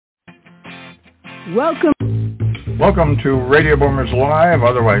Welcome to Radio Boomers Live,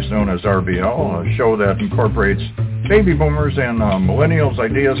 otherwise known as RBL, a show that incorporates baby boomers and millennials'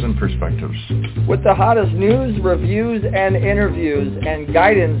 ideas and perspectives. With the hottest news, reviews, and interviews, and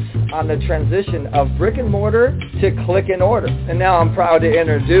guidance on the transition of brick and mortar to click and order. And now I'm proud to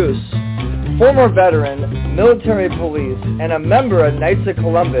introduce former veteran, military police, and a member of Knights of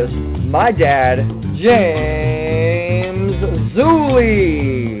Columbus, my dad, James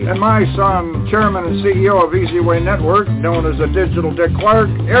Zuley. And my son, chairman and CEO of eZWay Network, known as the Digital Dick Clark,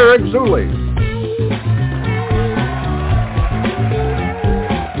 Eric Zuley.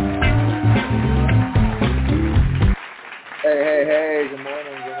 Hey, good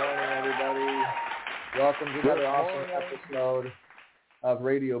morning, everybody. Welcome to another awesome episode of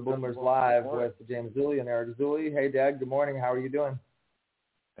Radio Boomers Live with James Zuley and Eric Zuley. Hey, Dad, good morning. How are you doing?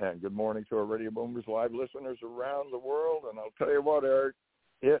 And good morning to our Radio Boomers Live listeners around the world. And I'll tell you what, Eric,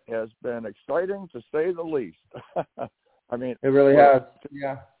 it has been exciting to say the least. I mean, it really has.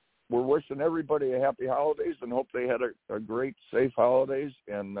 Yeah. We're wishing everybody a happy holidays and hope they had a great, safe holidays.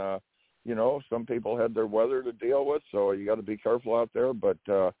 And, you know, some people had their weather to deal with, so you got to be careful out there. But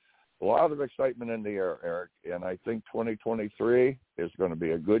a lot of excitement in the air, Eric. And I think 2023 is going to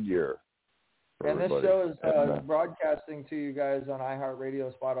be a good year. And this show is broadcasting to you guys on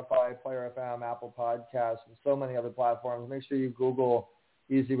iHeartRadio, Spotify, Player FM, Apple Podcasts, and so many other platforms. Make sure you Google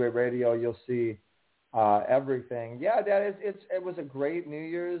eZWay Radio. You'll see everything. Yeah, Dad, it was a great New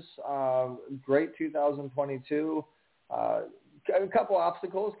Year's, great 2022. A couple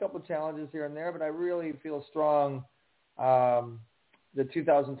obstacles, a couple challenges here and there, but I really feel strong that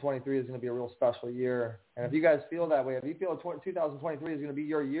 2023 is going to be a real special year. And if you guys feel that way, if you feel 2023 is going to be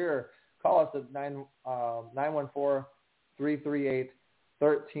your year, call us at 914-338-1303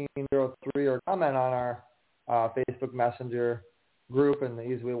 or comment on our Facebook Messenger group and the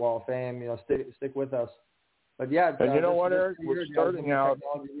eZWay Wall of Fame. You know, stick with us. But yeah, and you know what, Eric, we're starting out.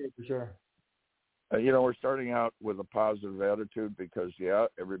 For sure. You know, we're starting out with a positive attitude because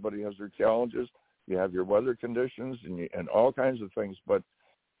everybody has their challenges. You have your weather conditions and all kinds of things, but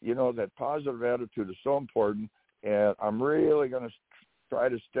you know that positive attitude is so important. And I'm really going to try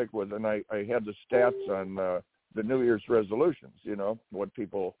to stick with, and I had the stats on the New Year's resolutions, you know, what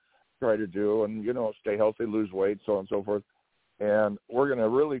people try to do and, you know, stay healthy, lose weight, so on and so forth. And we're going to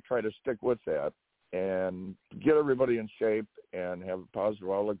really try to stick with that and get everybody in shape and have a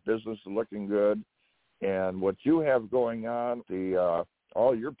positive outlook. Business is looking good. And what you have going on,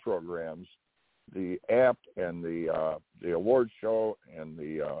 all your programs, the app and the award show and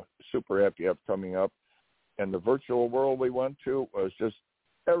the super app you have coming up, and the virtual world we went to was just,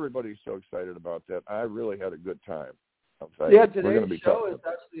 everybody's so excited about that. I really had a good time. Yeah, today's show is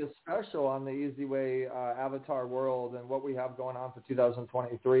actually a special on the eZWay Avatar world and what we have going on for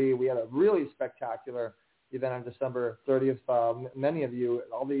 2023. We had a really spectacular event on December 30th. Many of you,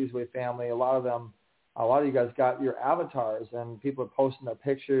 all the eZWay family, a lot of you guys got your avatars, and people are posting their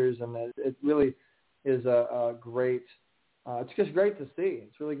pictures, and it really is a great. It's just great to see.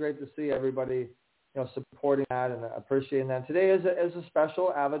 It's really great to see everybody, you know, supporting that and appreciating that. Today is a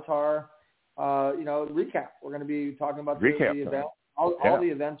special Avatar, recap. We're going to be talking about the event, all the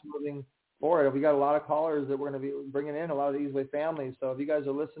events moving forward. We got a lot of callers that we're going to be bringing in, a lot of the eZWay families. So if you guys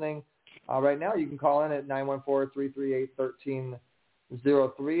are listening right now, you can call in at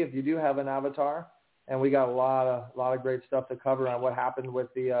 914-338-1303 if you do have an avatar. And we got a lot of great stuff to cover on what happened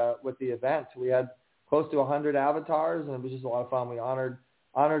with the event. We had close to 100 avatars, and it was just a lot of fun. We honored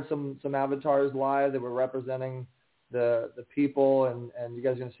some avatars live that were representing the people, and you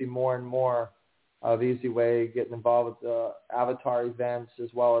guys are going to see more and more of eZWay getting involved with the avatar events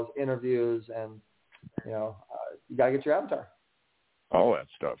as well as interviews, and you got to get your avatar. All that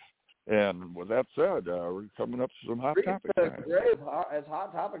stuff. And with that said, we're coming up to some hot topic time. It's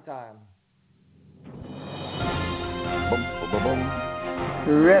hot topic time.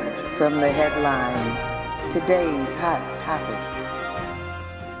 Ripped from the headlines, today's hot topic.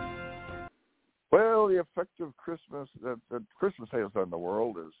 Well, the effect of Christmas that Christmas has on the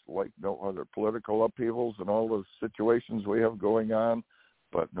world is like no other. Political upheavals and all the situations we have going on.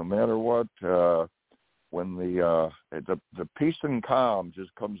 But no matter what, when the peace and calm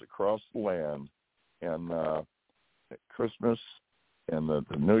just comes across the land, and at Christmas and the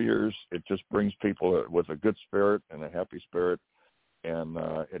New Year's, it just brings people with a good spirit and a happy spirit. And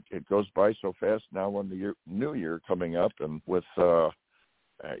it goes by so fast now when the New Year coming up, and with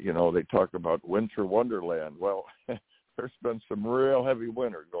they talk about winter wonderland. Well, there's been some real heavy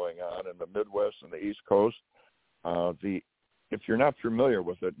winter going on in the Midwest and the East Coast. If you're not familiar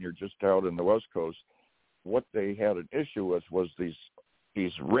with it and you're just out in the West Coast, what they had an issue with was these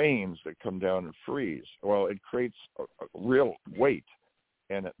these rains that come down and freeze. Well, it creates a real weight,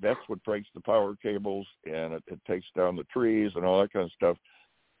 and that's what breaks the power cables, and it takes down the trees and all that kind of stuff.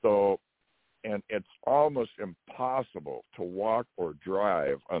 So, and it's almost impossible to walk or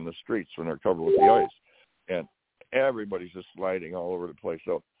drive on the streets when they're covered with the ice, and everybody's just sliding all over the place.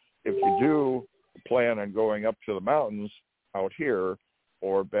 So if you do plan on going up to the mountains out here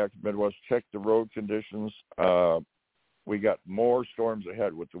or back to Midwest, check the road conditions. We got more storms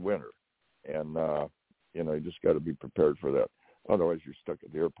ahead with the winter, and you just got to be prepared for that. Otherwise, you're stuck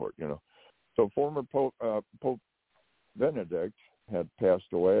at the airport. So former Pope Benedict had passed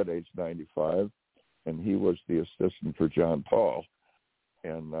away at age 95, and he was the assistant for John Paul,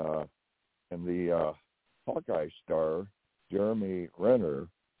 and the Hawkeye star Jeremy Renner.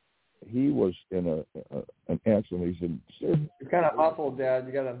 He was in an accident. You're kind of awful, Dad.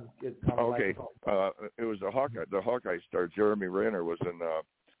 You got to get okay. It was the Hawkeye star Jeremy Renner was in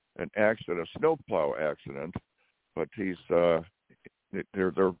an accident, a snowplow accident, but he's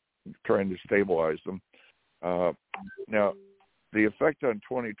they're trying to stabilize him. Now, the effect on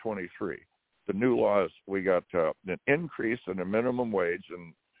 2023, the new laws, we got an increase in the minimum wage,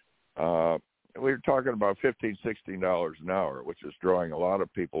 and we were talking about $15, $16 an hour, which is drawing a lot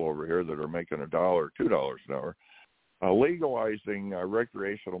of people over here that are making $1 or $2 an hour. Legalizing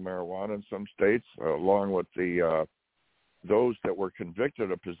recreational marijuana in some states, along with the those that were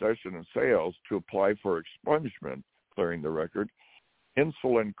convicted of possession and sales to apply for expungement, clearing the record.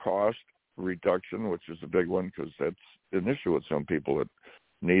 Insulin cost reduction, which is a big one because that's an issue with some people that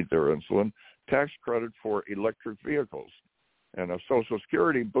need their insulin. Tax credit for electric vehicles, and a Social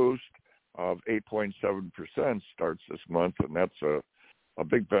Security boost of 8.7% starts this month, and that's a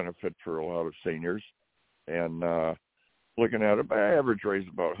big benefit for a lot of seniors. And looking at it, my average rate is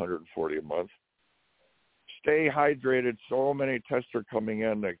about $140 a month. Stay hydrated. So many tests are coming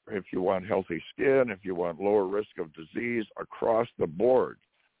in that if you want healthy skin, if you want lower risk of disease across the board,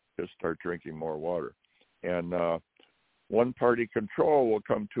 just start drinking more water. And one-party control will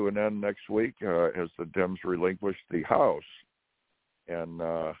come to an end next week as the Dems relinquish the House, and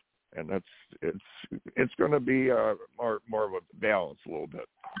that's it's going to be more of a balance a little bit.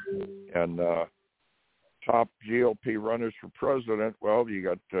 And top GOP runners for president, well, you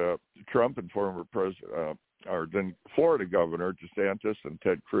got Trump and former president, or then Florida Governor DeSantis and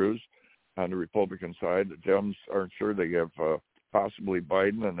Ted Cruz on the Republican side. The Dems aren't sure. They have possibly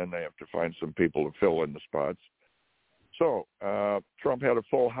Biden, and then they have to find some people to fill in the spots. So Trump had a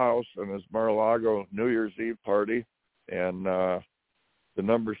full house in his Mar-a-Lago New Year's Eve party, and the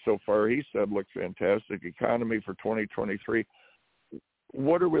numbers so far, he said, look fantastic. Economy for 2023.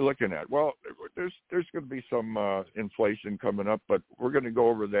 What are we looking at? Well, there's going to be some inflation coming up, but we're going to go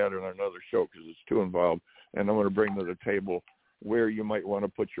over that in another show because it's too involved. And I'm going to bring to the table where you might want to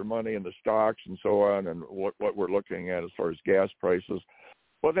put your money in the stocks and so on, and what we're looking at as far as gas prices.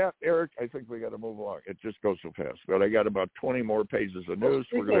 Well, that, Eric, I think we got to move along. It just goes so fast. But I got about 20 more pages of news.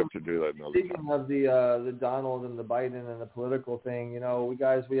 We're going to have to do that another time. Speaking of the Donald and the Biden and the political thing,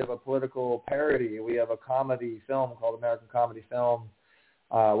 we have a political parody. We have a comedy film called American Comedy Film,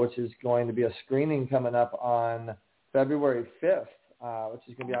 which is going to be a screening coming up on February 5th, which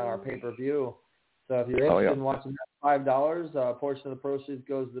is going to be on our pay-per-view. So if you're interested in watching that, $5, a portion of the proceeds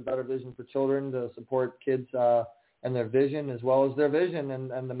goes to the Better Vision for Children to support kids and their vision, as well as their vision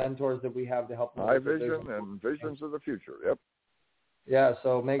and the mentors that we have to help them. My vision and visions of the future, yep. Yeah,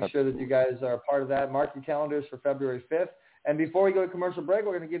 so make sure that you guys are part of that. Mark your calendars for February 5th. And before we go to commercial break,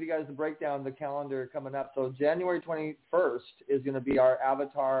 we're going to give you guys the breakdown of the calendar coming up. So January 21st is going to be our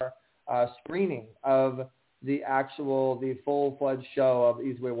Avatar screening of the full-fledged show of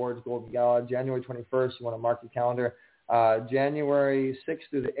eZWay Awards Golden Gala. January 21st, you want to mark your calendar. January 6th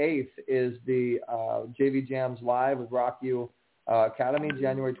through the 8th is the JV Jams Live with Rock You Academy.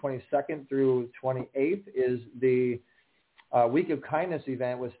 January 22nd through 28th is the Week of Kindness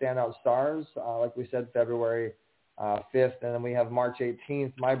event with Standout Stars. Like we said, February 5th. And then we have March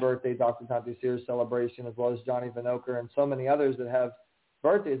 18th, my birthday, Dr. Tante Sears celebration, as well as Johnny Vinoker and so many others that have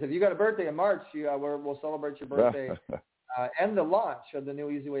birthdays. If you got a birthday in March, we'll celebrate your birthday and the launch of the new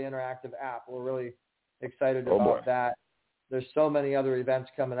eZWay Interactive app. We're really excited about that. There's so many other events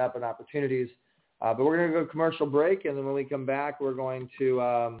coming up and opportunities. But we're going to go to commercial break, and then when we come back, we're going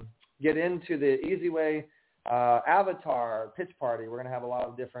to get into the eZWay Avatar pitch party. We're going to have a lot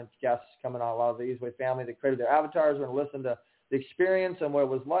of different guests coming on, a lot of the eZWay family that created their avatars. We're going to listen to the experience and what it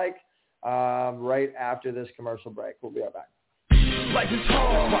was like right after this commercial break. We'll be right back. Life is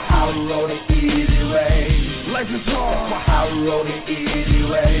hard, but I roll the easy way. Life is hard, but I roll the easy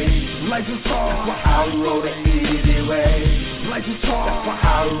way. Life is hard, but I roll the easy way. Life is hard, but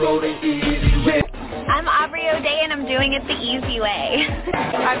I roll the easy way. I'm Aubrey O'Day, and I'm doing it the easy way.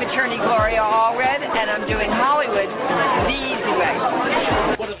 I'm attorney Gloria Allred, and I'm doing Hollywood the easy way.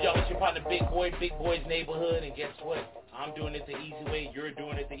 What up, y'all? It's your partner, Big Boy's Neighborhood, and guess what? I'm doing it the easy way. You're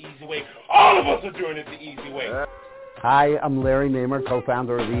doing it the easy way. All of us are doing it the easy way. Hi, I'm Larry Namer,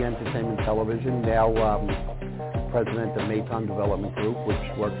 co-founder of E! Entertainment Television, now president of Meitan Development Group, which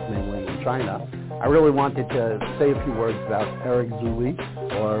works mainly in China. I really wanted to say a few words about Eric Zuley,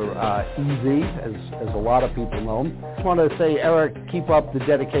 or EZ, as a lot of people know him. I just want to say, Eric, keep up the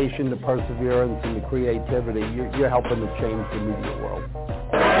dedication, the perseverance, and the creativity. You're helping to change the media world.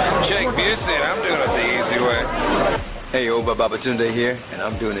 Jake Busey, I'm doing it the easy way. Hey, Oba Babatunde here, and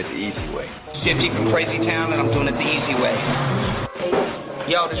I'm doing it the easy way. Shifty from Crazy Town, and I'm doing it the easy way.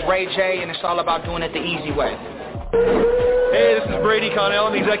 Yo, this is Ray J, and it's all about doing it the easy way. Hey, this is Brady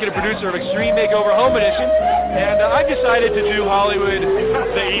Connell. I'm the executive producer of Extreme Makeover Home Edition, and I've decided to do Hollywood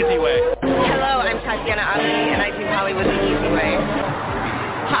the easy way. Hello, I'm Tatiana Ali, and I do Hollywood the easy way.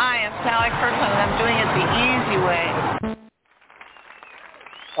 Hi, I'm Sally Kirkland, and I'm doing it the easy way.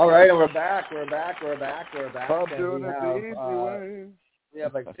 All right, and we're back. I'm doing it the easy way. We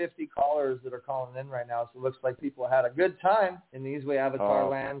have like 50 callers that are calling in right now, so it looks like people had a good time in the eZWay Avatar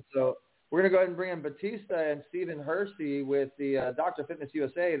land. So we're going to go ahead and bring in Batista and Stephen Hersey with the Dr. Fitness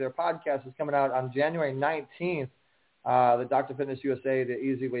USA. Their podcast is coming out on January 19th, the Dr. Fitness USA, the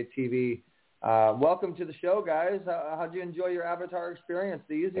eZWay TV. Welcome to the show, guys. How'd you enjoy your Avatar experience,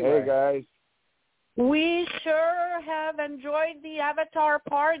 the eZWay? Hey, guys. We sure have enjoyed the Avatar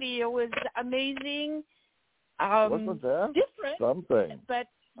party. It was amazing. Wasn't that different? Something. But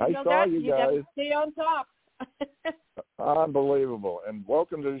I saw you guys. guys. You got to stay on top. Unbelievable. And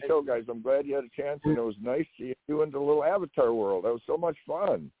welcome to the show, guys. I'm glad you had a chance, and it was nice to see you in the little Avatar world. That was so much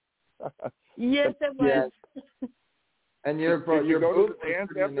fun. Yes, it was. Yes. And your Did you go booth to the dance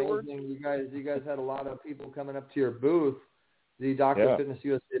was afterwards? amazing. You guys had a lot of people coming up to your booth, the Dr. Fitness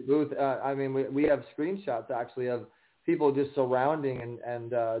USA booth. I mean, we have screenshots actually of people just surrounding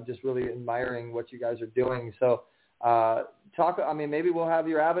and just really admiring what you guys are doing. So maybe we'll have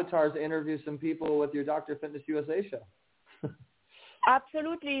your avatars interview some people with your Dr. Fitness USA show.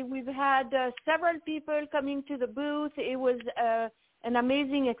 Absolutely. We've had several people coming to the booth. It was an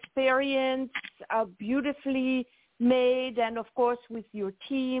amazing experience, beautifully made, and of course with your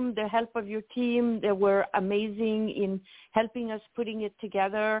team, the help of your team. They were amazing in helping us putting it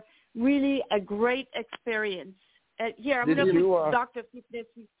together. Really a great experience. Here, I'm going to put Dr. Fitness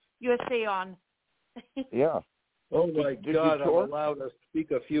USA on. Yeah. Oh, my God, I'm allowed to speak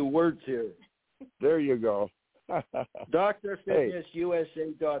a few words here. There you go.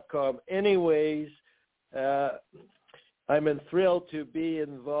 DrFitnessUSA.com. Anyways, I'm thrilled to be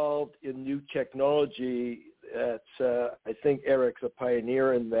involved in new technology. I think Eric's a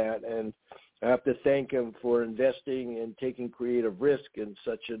pioneer in that, and I have to thank him for investing and taking creative risk in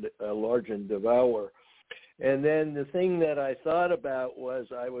such a large endeavor. And then the thing that I thought about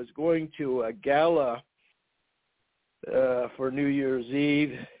was I was going to a gala for New Year's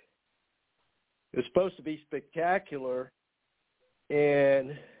Eve. It was supposed to be spectacular,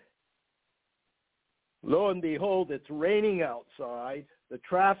 and lo and behold, it's raining outside. The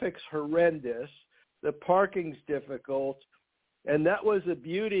traffic's horrendous. The parking's difficult. And that was the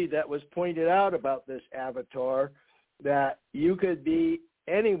beauty that was pointed out about this avatar, that you could be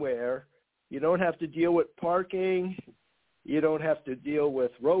anywhere. You don't have to deal with parking. You don't have to deal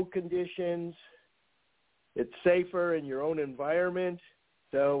with road conditions. It's safer in your own environment.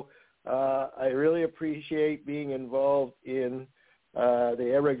 So I really appreciate being involved in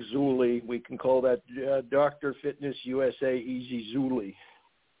the Eric Zuley. We can call that Dr. Fitness USA Easy Zuley.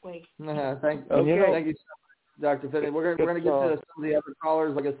 Wait. Thank you so much, Dr. Fitness. We're going to get to some of the other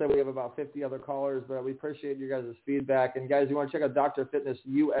callers. Like I said, we have about 50 other callers, but we appreciate you guys' feedback. And guys, you want to check out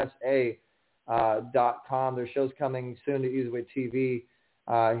drfitnessusa.com. Their show's coming soon to eZWay TV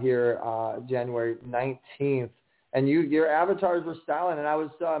here January 19th. And your avatars were styling, and I was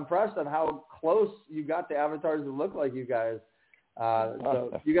impressed on how close you got the avatars to look like you guys.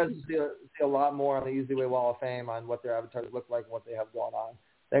 So you guys will see a lot more on the eZWay Wall of Fame on what their avatars look like and what they have going on.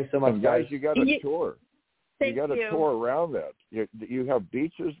 Thanks so much, guys. You got a tour. You got a tour around that. You have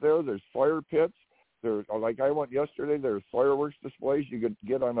beaches there. There's fire pits. There's, like I went yesterday, there's fireworks displays. You could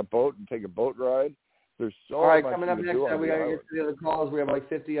get on a boat and take a boat ride. There's so much. All right, coming up next time, we got to get to the other calls. We have like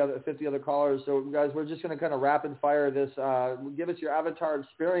 50 other callers. So, guys, we're just going to kind of rapid fire this. Give us your avatar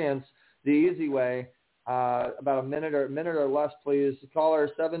experience the eZWay. about a minute or less, please. Caller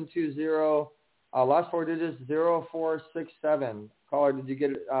 720, last 4 digits 0467. Caller, did you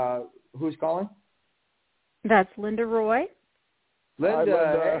get it? Who's calling? That's Linda Roy. Linda, Hi,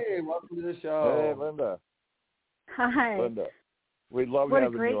 Linda. Hey, welcome to the show. Hey, Linda. Hi. Linda, we love what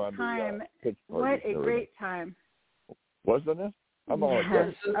having a great you on time. the pitch party. What a great time. Wasn't it? I'm all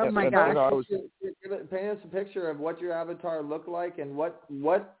yes. Oh, my gosh. Paint us a picture of what your avatar looked like and what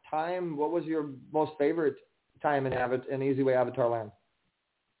was your most favorite time in eZWay Avatar Land?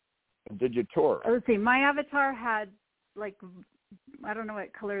 Did you tour? Let's see. My avatar had, like, I don't know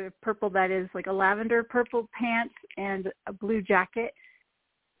what color purple that is, like a lavender purple pants and a blue jacket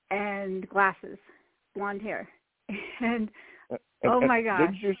and glasses, blonde hair. And oh my gosh.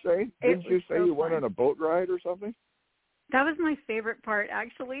 Didn't you say you went on a boat ride or something? That was my favorite part,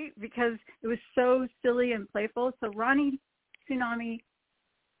 actually, because it was so silly and playful. So Ronnie Tsunami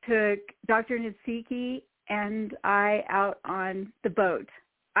took Dr. Nitsiki and I out on the boat.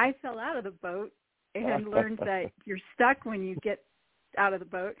 I fell out of the boat and learned that you're stuck when you get out of the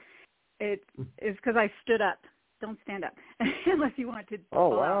boat. It's because I stood up. Don't stand up unless you want to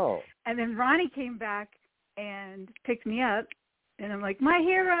fall out. And then Ronnie came back and picked me up, and I'm like, my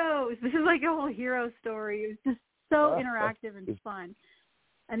heroes. This is like a whole hero story. It was just so interactive and fun.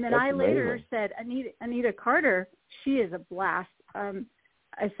 And then I later said, Anita Carter, she is a blast.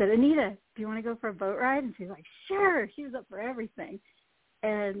 I said, Anita, do you want to go for a boat ride? And she's like, sure. She was up for everything.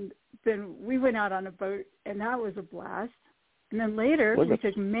 And then we went out on a boat, and that was a blast. And then later we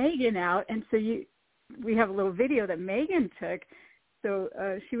took Megan out, and so we have a little video that Megan took. So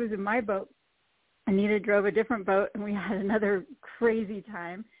she was in my boat. Anita drove a different boat, and we had another crazy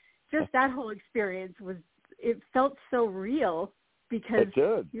time. Just that whole experience it felt so real because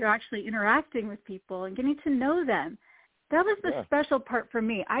you're actually interacting with people and getting to know them. That was the special part for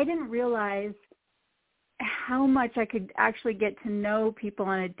me. I didn't realize how much I could actually get to know people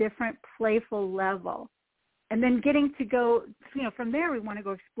on a different playful level. And then getting to go, from there we want to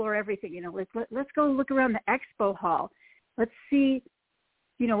go explore everything. Let's go look around the expo hall. Let's see,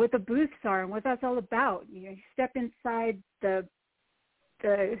 what the booths are and what that's all about. You step inside the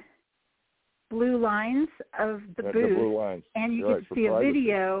blue lines of the booth, the blue lines. And you can see a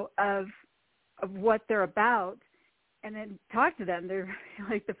video of what they're about, and then talk to them. They're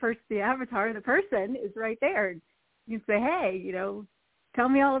like the avatar, the person is right there. You can say, hey, tell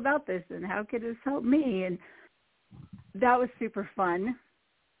me all about this and how could this help me? And that was super fun.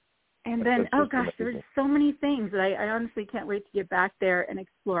 And then, there's so many things that I honestly can't wait to get back there and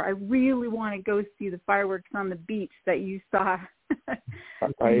explore. I really want to go see the fireworks on the beach that you saw. I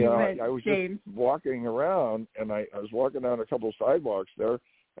was just walking around, and I was walking down a couple of sidewalks there,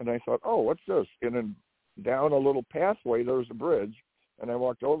 and I thought, oh, what's this? And then down a little pathway, there's a bridge, and I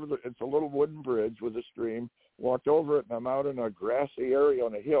walked over it's a little wooden bridge with a stream, walked over it, and I'm out in a grassy area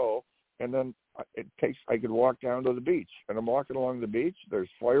on a hill, and then I could walk down to the beach, and I'm walking along the beach. There's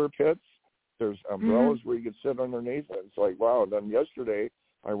fire pits, there's umbrellas where you could sit underneath, and it's like, wow. And then yesterday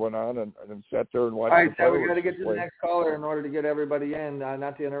I went on and sat there and watched. All right, so we got to get to the next caller in order to get everybody in.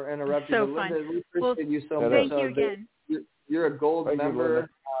 Not to interrupt you, but Linda, we appreciate you so much. Thank you again. You're a gold member,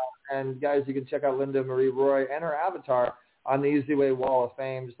 and guys, you can check out Linda Marie Roy and her avatar on the eZWay Wall of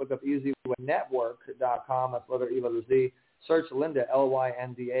Fame. Just look up eZWayNetwork.com. That's letter E, letter Z. Search Linda,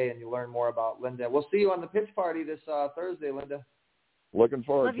 Lynda, and you'll learn more about Linda. We'll see you on the pitch party this Thursday, Linda. Looking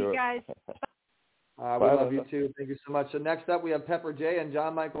forward to it. Love you guys. We love you too. Thank you so much. So next up, we have Pepper J and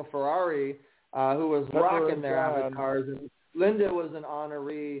John Michael Ferrari, who was rocking their avatars. And Linda was an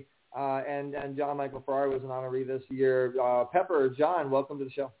honoree, and John Michael Ferrari was an honoree this year. Pepper, John, welcome to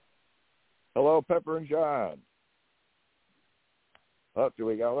the show. Hello, Pepper and John. Oh, do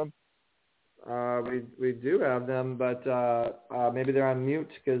we got them? We do have them, but maybe they're on mute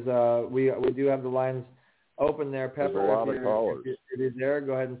because we do have the lines open there. Pepper, there's a lot of callers. If you're there,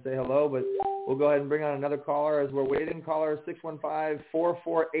 go ahead and say hello. But we'll go ahead and bring on another caller as we're waiting. Caller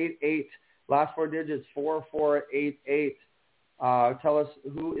 615-4488. Last 4 digits 4488. Tell us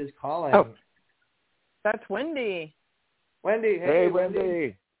who is calling. Oh, that's Wendy. Wendy, hey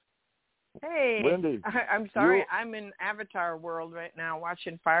Wendy. Hey, Wendy, I'm sorry. I'm in Avatar world right now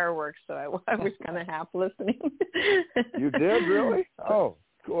watching fireworks, so I was kind of half listening. You did, really? Oh,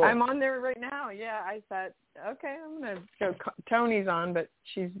 cool. I'm on there right now. Yeah, I thought, okay, I'm going to go. Tony's on, but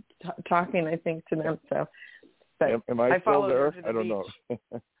she's talking, I think, to them. So, am I still there? I don't know.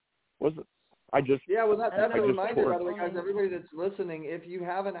 Was it? That's a reminder, by the way, guys, everybody that's listening, if you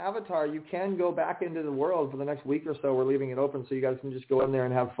have an avatar, you can go back into the world for the next week or so. We're leaving it open so you guys can just go in there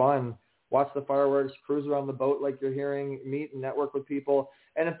and have fun. Watch the fireworks, cruise around the boat like you're hearing, meet and network with people.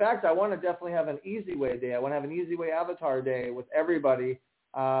 And in fact, I want to definitely have an eZWay day. I want to have an eZWay Avatar day with everybody,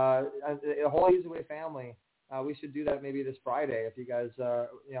 a whole eZWay family. We should do that maybe this Friday if you guys,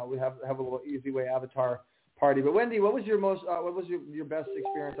 we have a little eZWay Avatar party. But Wendy, what was your best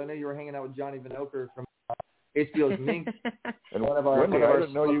experience? I know you were hanging out with Johnny Vinokur from HBO's Mink. And Wendy, I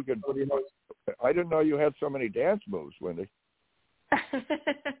didn't know you could. I didn't know you had so many dance moves, Wendy.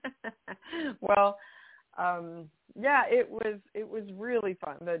 Well, it was really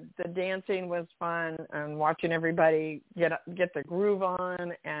fun. The dancing was fun, and watching everybody get the groove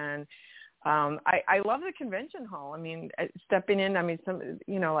on, and I love the convention hall. I mean, stepping in. I mean,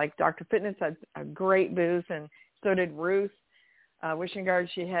 like Dr. Fitness had a great booth, and so did Ruth Wishingard.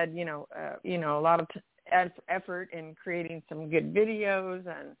 She had a lot of effort in creating some good videos,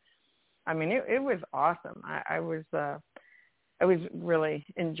 and I mean, it was awesome. I was really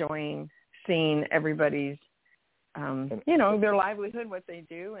enjoying seeing everybody's, their livelihood, what they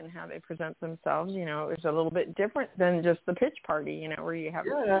do, and how they present themselves. It was a little bit different than just the pitch party, where you have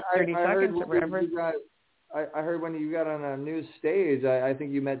 30 seconds or whatever. I heard when you got on a new stage, I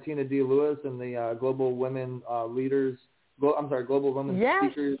think you met Tina D. Lewis and the Global Women Global Women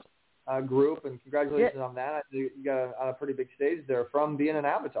Speakers group, and congratulations on that. You got on a pretty big stage there from being an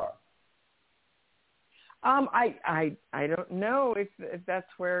avatar. I don't know if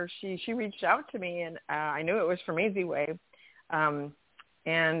that's where she reached out to me, and I knew it was from eZWay.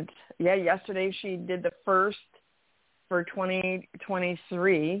 And yesterday she did the first for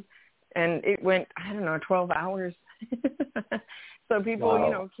 2023, and it went 12 hours. So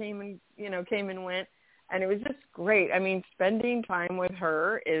people came and went, and it was just great. I mean, spending time with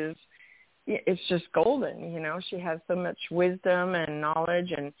her it's just golden. She has so much wisdom and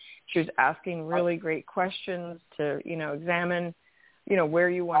knowledge, and she was asking really great questions to, examine, where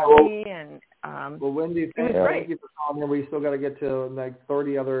you want to be. And well, Wendy, thank you for calling in. We still got to get to like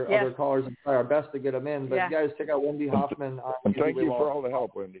 30 other callers and try our best to get them in. But you guys check out Wendy Hoffman on thank you for all the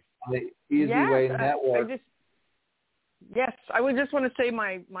help, Wendy. On the eZWay Network. I would just want to say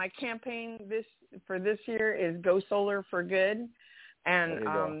my campaign for this year is Go Solar for Good.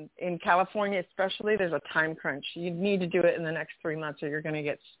 And in California especially, there's a time crunch. You need to do it in the next 3 months, or you're going to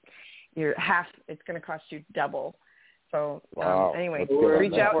get your half. It's going to cost you double. So anyway,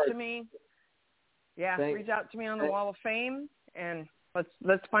 reach out to me. Yeah, reach out to me on the Wall of Fame, and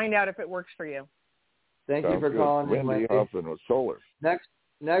let's find out if it works for you. Thank you for calling in, Wendy Hoffman with Solar. Next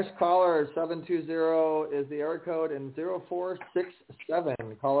caller, 720 is the area code, and 0467.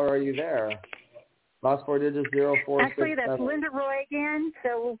 Caller, are you there? Last four digits, 0467. Actually, that's Linda Roy again.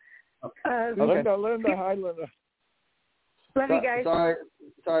 So, Linda, hi, Linda. Love you guys.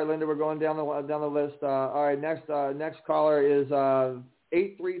 Sorry, Linda, we're going down the list. All right, next caller is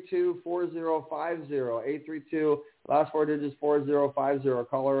 832-4050. 832, last four digits, 4050.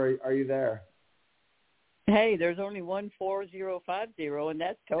 Caller, are you there? Hey, there's only one 4050, and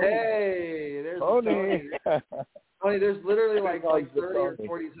that's Tony. Hey, there's Tony. Tony, there's literally like 30 or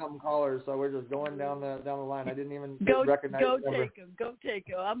 40-something callers, so we're just going down the line. I didn't even recognize Go take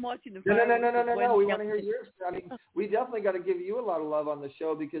him. I'm watching the No. We want to hear yours. I mean, we definitely got to give you a lot of love on the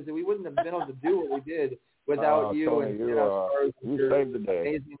show, because we wouldn't have been able to do what we did without you. Tony, and you saved the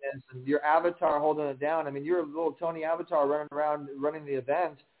day. Amazingness and your avatar holding it down. I mean, you're a little Tony avatar running around running the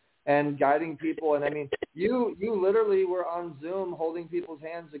event and guiding people. And I mean, you literally were on Zoom holding people's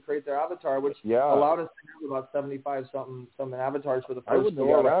hands to create their avatar, which allowed us to have about 75 something avatars for the first. I wouldn't have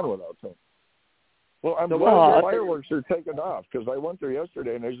got on without them. Well, I'm glad the fireworks are taking off, because I went there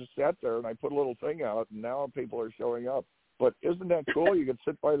yesterday and I just sat there and I put a little thing out, and now people are showing up. But isn't that cool? You can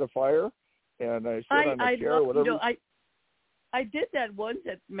sit by the fire and I sit on the chair, whatever. I did that once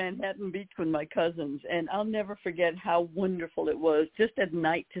at Manhattan Beach with my cousins, and I'll never forget how wonderful it was just at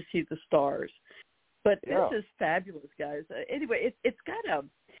night to see the stars. But this is fabulous, guys. Anyway, it's got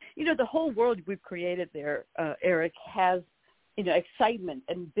the whole world we've created there, Eric, has, excitement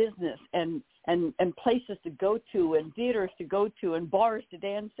and business and places to go to and theaters to go to and bars to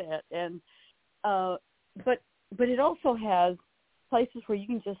dance at. And but it also has places where you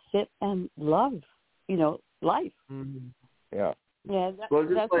can just sit and love, life. Mm-hmm. Yeah. Well,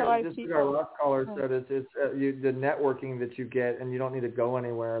 just like our last caller said, it's the networking that you get, and you don't need to go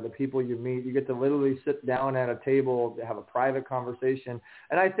anywhere. The people you meet, you get to literally sit down at a table, have a private conversation.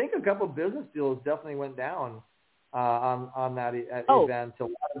 And I think a couple of business deals definitely went down on that event. So a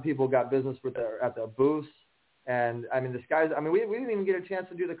lot of people got business at their booths, and I mean, we didn't even get a chance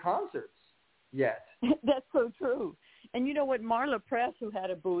to do the concerts yet. That's so true. And you know what? Marla Press, who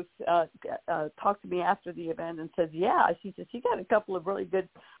had a booth, talked to me after the event and said, she got a couple of really good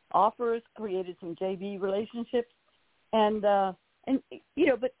offers, created some JV relationships. And And, you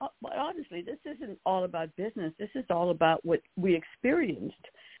know, but honestly, this isn't all about business. This is all about what we experienced,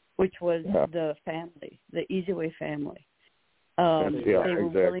 which was the family, the eZWay family. They were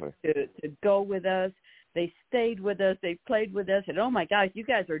willing to go with us. They stayed with us. They played with us. And, oh, my gosh, you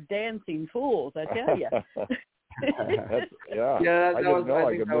guys are dancing fools, I tell you. I didn't know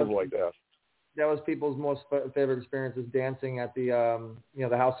I could move like that. That was people's most favorite experiences, dancing at the,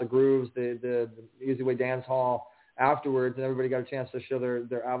 the House of Grooves, the eZWay Dance Hall afterwards, and everybody got a chance to show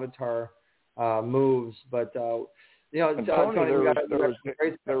their avatar moves. But, Tony, we got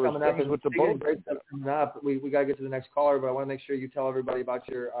great stuff coming up. With the boat. Great stuff coming up. We got to get to the next caller, but I want to make sure you tell everybody about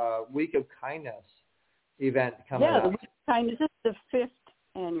your Week of Kindness event coming up. Yeah, the Week of Kindness is the 5th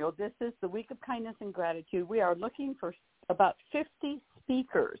annual. This is the Week of Kindness and Gratitude. We are looking for about 50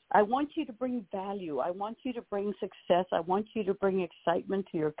 speakers. I want you to bring value. I want you to bring success. I want you to bring excitement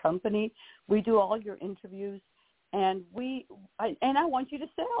to your company. We do all your interviews, and I want you to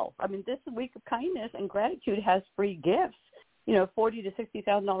sell. I mean, this Week of Kindness and Gratitude has free gifts. $40,000 to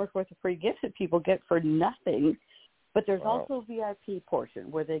 $60,000 worth of free gifts that people get for nothing. But there's also a VIP portion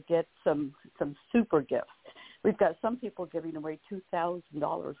where they get some super gifts. We've got some people giving away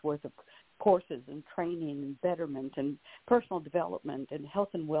 $2,000 worth of courses and training and betterment and personal development and health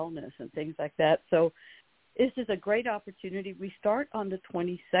and wellness and things like that. So this is a great opportunity. We start on the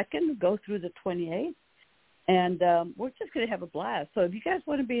 22nd, go through the 28th, and we're just going to have a blast. So if you guys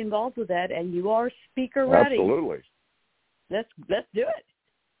want to be involved with that and you are speaker ready, absolutely, let's do it.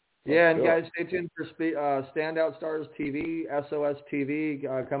 Yeah, and guys, stay tuned for Standout Stars TV, SOS TV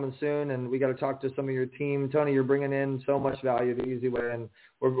coming soon, and we got to talk to some of your team. Tony, you're bringing in so much value to eZWay, and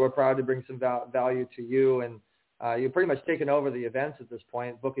we're proud to bring some value to you. And you're pretty much taking over the events at this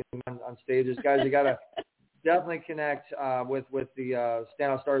point, booking on stages. Guys, you got to definitely connect with the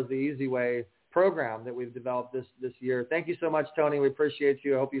Standout Stars, the eZWay program that we've developed this year. Thank you so much, Tony. We appreciate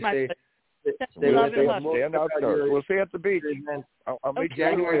you. I hope you stay with us. Standout Stars. We'll see you at the beach. I'll meet you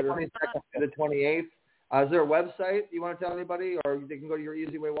January later. 22nd to the 28th. Is there a website you want to tell anybody, or they can go to your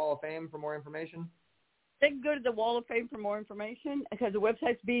eZWay Wall of Fame for more information? They can go to the Wall of Fame for more information because the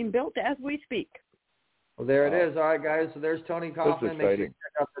website's being built as we speak. Well, there it is. All right, guys. So there's Tony Kaufman. Make sure you check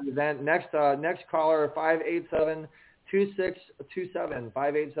out the event. Next caller, 587-2627.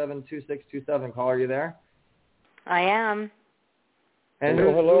 587-2627. Caller, are you there? I am. And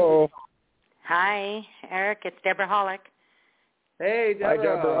hello. Hi, Eric. It's Deborah Hollick. Hey,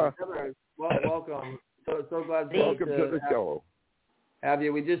 Deborah. Hi, Deborah. Welcome. So glad welcome to the show. Have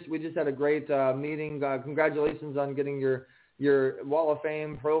you? We just had a great meeting. Congratulations on getting your Wall of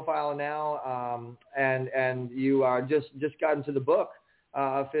Fame profile now, and you just got into the book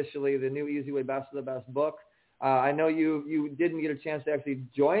officially, the new eZWay Best of the Best book. I know you didn't get a chance to actually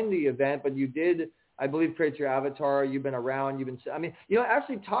join the event, but you did, I believe, create your avatar. You've been around.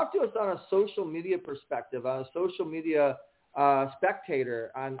 Actually talk to us on a social media perspective, on a social media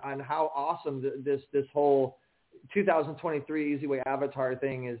spectator, on how awesome this whole 2023 eZWay avatar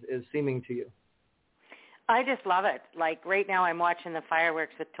thing is seeming to you. I just love it. Like right now I'm watching the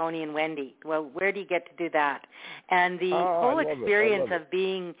fireworks with Tony and Wendy. Well, where do you get to do that? And the whole experience of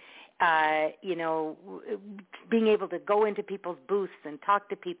being being able to go into people's booths and talk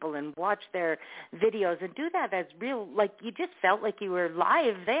to people and watch their videos and do that as real, like you just felt like you were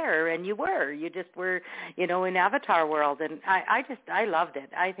live there, and you just were, in avatar world. And I loved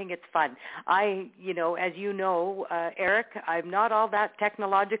it. I think it's fun. As you know, Eric, I'm not all that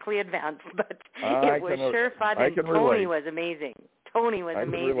technologically advanced, but it was sure fun. And Tony was amazing. Tony was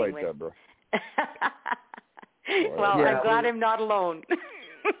amazing. I can relate, Deborah. Well, yeah, I'm glad I'm not alone.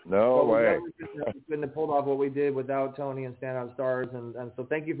 No way. We couldn't have pulled off what we did without Tony and Standout Stars, and so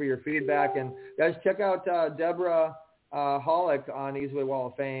thank you for your feedback. And guys, check out Deborah Hollick on eZWay Wall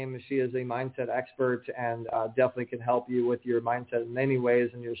of Fame. She is a mindset expert and definitely can help you with your mindset in many ways.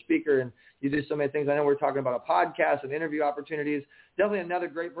 And you're a speaker, and you do so many things. I know we're talking about a podcast and interview opportunities. Definitely another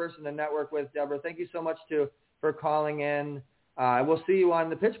great person to network with, Deborah. Thank you so much for calling in. We'll see you on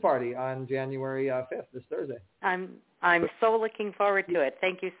the pitch party on January 5th, this Thursday. I'm so looking forward to it.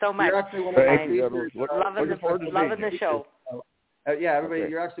 Thank you so much. You're actually one of our featured, loving the show. Everybody,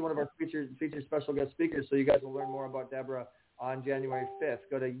 you're actually one of our featured special guest speakers, so you guys will learn more about Deborah on January 5th.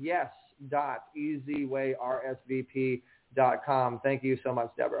 Go to yes.eZWayRSVP.com. Thank you so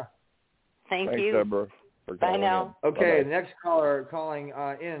much, Deborah. Thanks, you. Deborah. Bye now. Okay, the next caller calling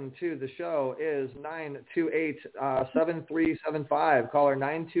in to the show is 928-7375. Caller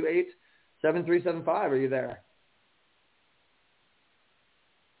 928-7375. Are you there?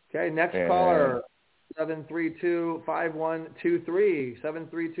 Okay, next caller, 732-5123.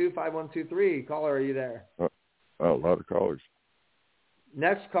 732-5123. Caller, are you there? A lot of callers.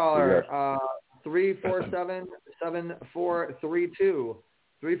 Next caller, 347-7432.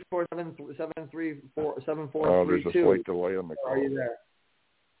 347-7432. Oh, there's a slight delay on the call. Are you there?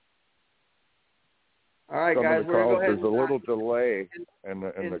 All right, Some guys, of the we're going to calls, go ahead. There's a little delay in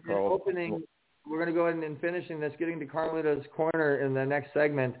the call. Opening, we're going to go ahead and finishing this, getting to Carmelita's Corner in the next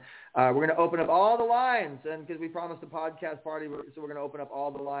segment. We're going to open up all the lines, and because we promised a podcast party, so we're going to open up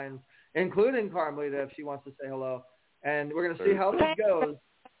all the lines, including Carmelita if she wants to say hello. And we're going to see how this goes.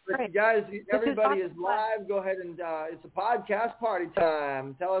 But guys, everybody is live. Go ahead and it's a podcast party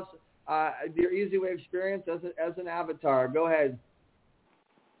time. Tell us your eZWay experience as an avatar. Go ahead.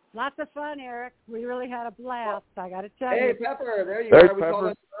 Lots of fun, Eric. We really had a blast. I got to tell you. Hey, Pepper, there you There's are. We Pepper.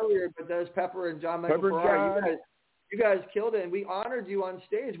 called us earlier, but there's Pepper and John Michael Ferrari. You guys killed it, and we honored you on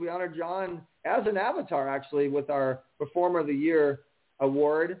stage. We honored John as an avatar, actually, with our Performer of the Year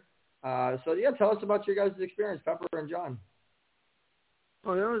award. So, yeah, tell us about your guys' experience, Pepper and John.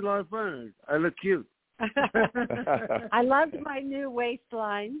 Oh, that was a lot of fun. I look cute. I loved my new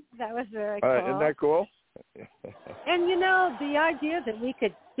waistline. That was very cool. Isn't that cool? And, you know, the idea that we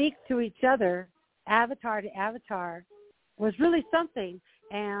could speak to each other, avatar to avatar, was really something.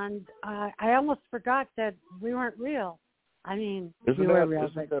 And I almost forgot that we weren't real. I mean, isn't we were real.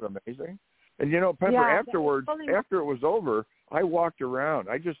 Isn't that amazing? And, you know, Pepper, afterwards, after it was over, I walked around.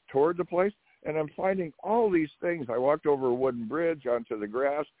 I just toured the place, and I'm finding all these things. I walked over a wooden bridge onto the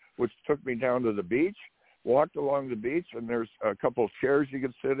grass, which took me down to the beach, walked along the beach, and there's a couple of chairs you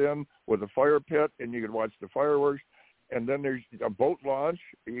could sit in with a fire pit, and you could watch the fireworks. And then there's a boat launch.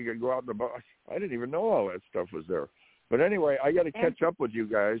 You could go out in the boat. I didn't even know all that stuff was there. But anyway, I got to catch up with you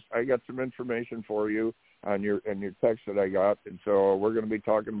guys. I got some information for you on your text that I got, and so we're going to be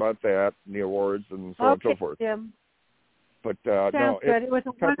talking about that and the awards and so on and so forth. Jim. But Sounds good. It was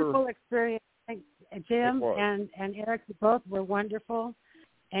a Pepper, wonderful experience. Jim and Eric, you both were wonderful,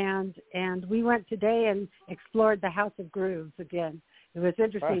 and we went today and explored the House of Grooves again. It was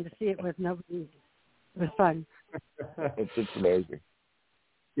interesting to see it with nobody. It was fun. It's amazing.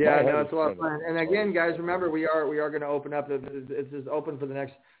 Yeah, no, it's a lot of fun. And again, guys, remember we are going to open up. It's open for the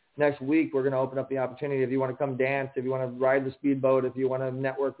next week. We're going to open up the opportunity if you want to come dance, if you want to ride the speedboat, if you want to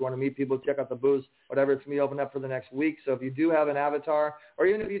network, you want to meet people, check out the booths, whatever. It's going to be open up for the next week. So if you do have an avatar, or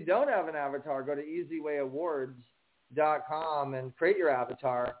even if you don't have an avatar, go to eZWayAwards.com and create your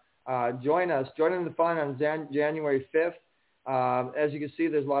avatar. Join us. Join in the fun on January 5th. As you can see,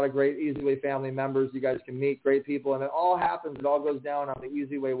 there's a lot of great eZWay family members. You guys can meet great people, and it all goes down on the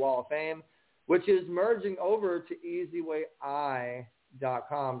eZWay Wall of Fame, which is merging over to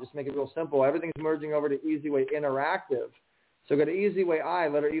eZWayI.com. Just make it real simple. Everything's merging over to eZWay Interactive. So go to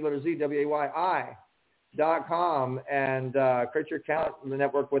eZWayI, letter E, letter Z, WAYI.com, and create your account in the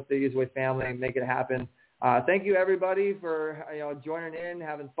network with the eZWay family and make it happen. Thank you, everybody, for joining in,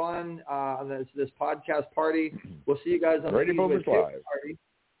 having fun on this podcast party. We'll see you guys on the eZWay Pitch Party.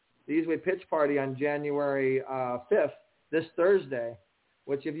 The eZWay Pitch Party on January 5th, this Thursday,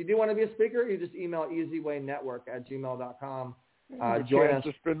 which if you do want to be a speaker, you just email eZWayNetwork@gmail.com. Join us.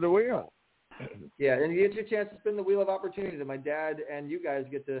 To spin the wheel. Yeah, and you get your chance to spin the wheel of opportunity that my dad and you guys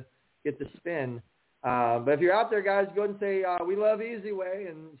get to spin. But if you're out there, guys, go ahead and say, we love eZWay,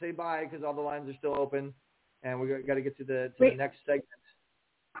 and say bye because all the lines are still open. And we got to get to the next segment.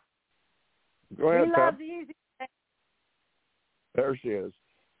 Go ahead, Pep. There she is.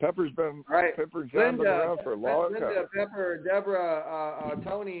 Pepper's been Pepper's been around for a long time. Linda, Pepper, Deborah,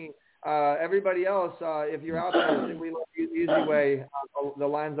 Tony, everybody else. If you're out there, we love eZWay. The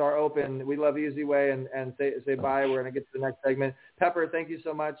lines are open. We love eZWay, and say bye. We're going to get to the next segment. Pepper, thank you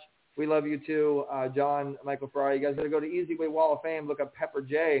so much. We love you too, John Michael Ferrari. You guys got to go to eZWay Wall of Fame. Look up Pepper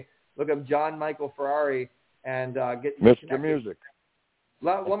J. Look up John Michael Ferrari. And get Mr. Connected. Music.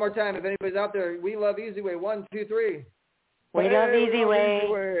 One more time, if anybody's out there, we love eZWay. 1, 2, 3. We love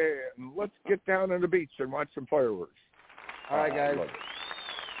eZWay. Let's get down on the beach and watch some fireworks. All right, guys.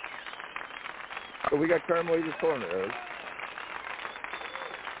 So we got Carmelita's Corner, Eric.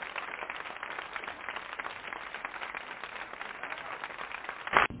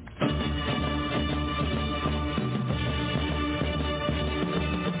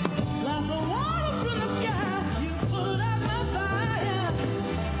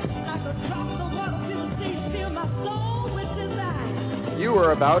 You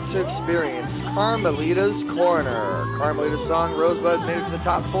are about to experience Carmelita's Corner. Carmelita's song Rosebud made it to the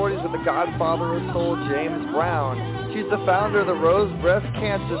top 40s with the godfather of soul, James Brown. She's the founder of the Rose Breast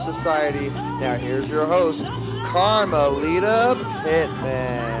Cancer Society. Now here's your host, Carmelita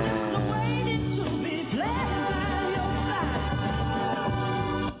Pittman.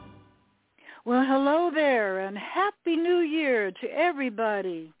 Well, hello there, and Happy New Year Year to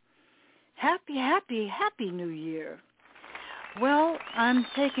everybody. Happy, happy, happy New Year. Well, I'm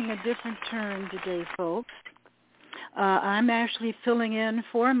taking a different turn today, folks. I'm actually filling in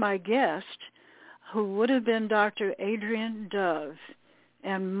for my guest, who would have been Dr. Adrian Dove.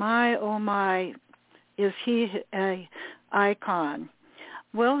 And my, oh my, is he a icon.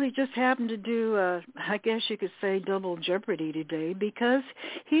 Well, he just happened to do, I guess you could say, double jeopardy today, because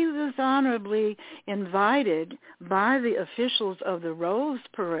he was honorably invited by the officials of the Rose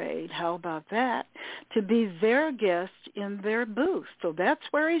Parade, how about that, to be their guest in their booth. So that's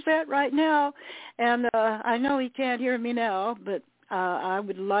where he's at right now. And I know he can't hear me now, but I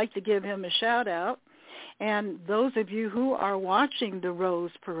would like to give him a shout-out. And those of you who are watching the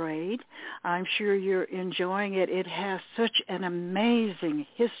Rose Parade, I'm sure you're enjoying it. It has such an amazing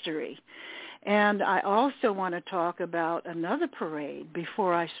history. And I also want to talk about another parade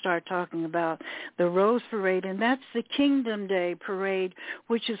before I start talking about the Rose Parade, and that's the Kingdom Day Parade,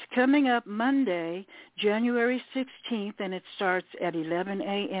 which is coming up Monday, January 16th, and it starts at 11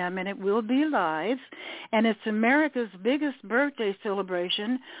 a.m., and it will be live. And it's America's biggest birthday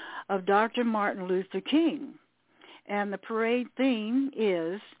celebration of Dr. Martin Luther King. And the parade theme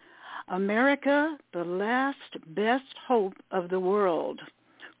is America, the Last Best Hope of the World.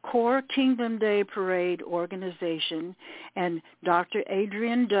 Core Kingdom Day Parade organization, and Dr.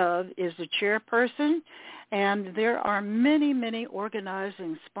 Adrian Dove is the chairperson, and there are many, many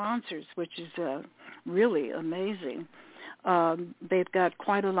organizing sponsors, which is really amazing. They've got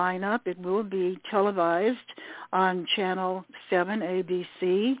quite a lineup. It will be televised on Channel 7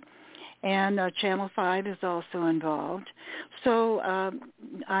 ABC, and Channel 5 is also involved. So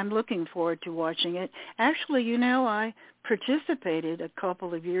I'm looking forward to watching it. Actually, I participated a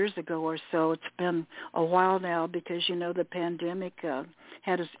couple of years ago or so. It's been a while now because, the pandemic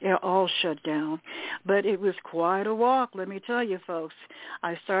had us all shut down. But it was quite a walk, let me tell you, folks.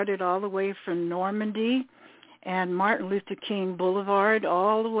 I started all the way from Normandy and Martin Luther King Boulevard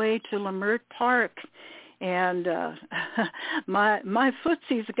all the way to Leimert Park. And my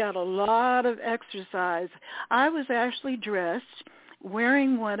footsie's got a lot of exercise. I was actually dressed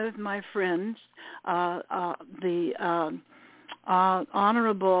wearing one of my friends, the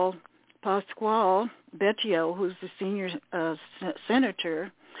Honorable Pasquale Beccio, who's the senior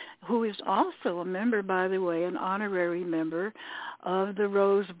senator, who is also a member, by the way, an honorary member of the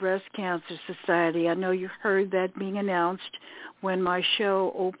Rose Breast Cancer Society. I know you heard that being announced when my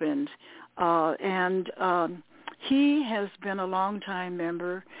show opened. He has been a longtime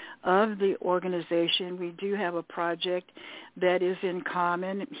member of the organization. We do have a project that is in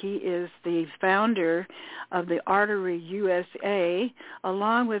common. He is the founder of the Artery USA,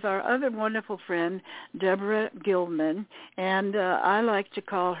 along with our other wonderful friend, Deborah Gilman. And I like to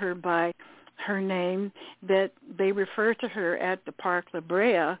call her by her name that they refer to her at the Park La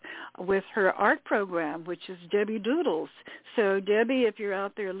Brea with her art program, which is Debbie Doodles. So Debbie, if you're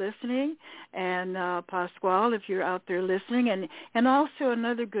out there listening, and Pasquale, if you're out there listening, and also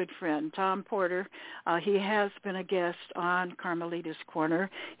another good friend, Tom Porter, he has been a guest on Carmelita's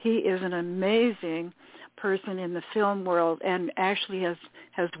Corner. He is an amazing person in the film world and actually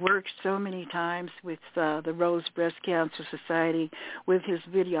has worked so many times with the Rose Breast Cancer Society with his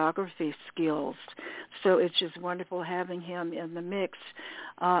videography skills. So it's just wonderful having him in the mix.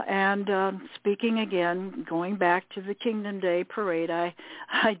 Speaking again, going back to the Kingdom Day Parade,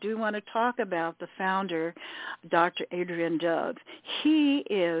 I do want to talk about the founder, Dr. Adrian Dove. He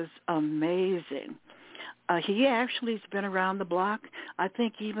is amazing. He actually has been around the block, I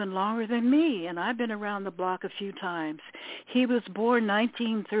think, even longer than me, and I've been around the block a few times. He was born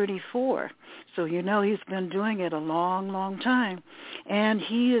 1934, so he's been doing it a long, long time. And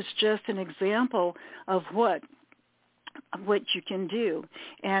he is just an example of what you can do.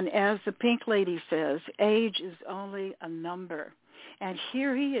 And as the Pink Lady says, age is only a number. And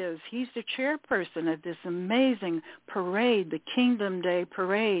here he is. He's the chairperson of this amazing parade, the Kingdom Day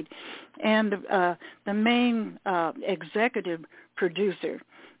Parade, and the main executive producer.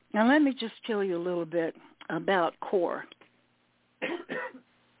 Now, let me just tell you a little bit about CORE.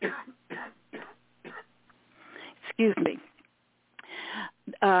 Excuse me.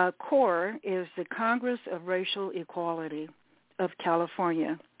 CORE is the Congress of Racial Equality of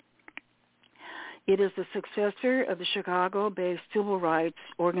California. It is the successor of the Chicago-based civil rights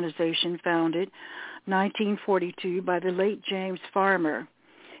organization founded 1942 by the late James Farmer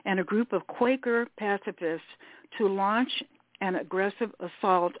and a group of Quaker pacifists to launch an aggressive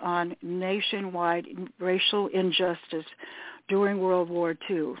assault on nationwide racial injustice during World War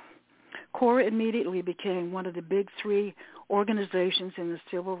II. CORE immediately became one of the big three organizations in the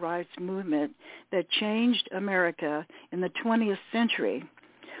civil rights movement that changed America in the 20th century.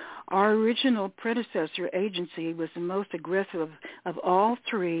 Our original predecessor agency was the most aggressive of all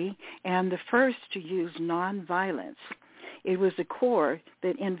three and the first to use nonviolence. It was the Corps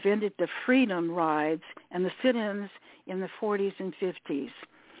that invented the Freedom Rides and the sit-ins in the 40s and 50s.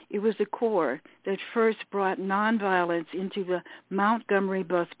 It was the Corps that first brought nonviolence into the Montgomery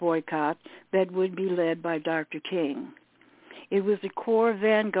bus boycott that would be led by Dr. King. It was the Corps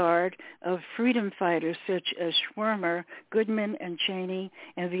vanguard of freedom fighters such as Schwimmer, Goodman, and Cheney,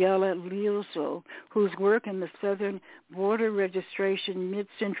 and Viola Liuzzo, whose work in the Southern Border Registration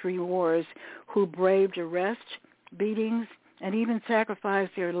mid-century wars, who braved arrest, beatings, and even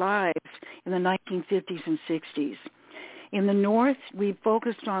sacrificed their lives in the 1950s and 60s. In the North, we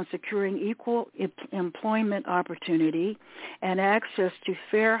focused on securing equal employment opportunity and access to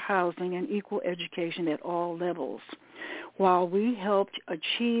fair housing and equal education at all levels, while we helped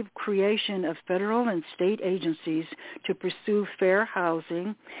achieve creation of federal and state agencies to pursue fair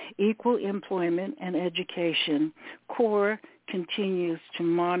housing, equal employment, and education. CORE continues to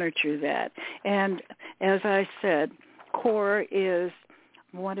monitor that. And as I said, CORE is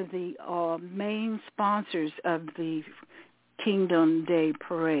one of the main sponsors of the Kingdom Day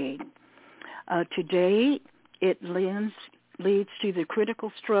Parade. Today, it leads to the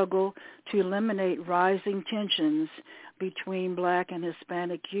critical struggle to eliminate rising tensions between Black and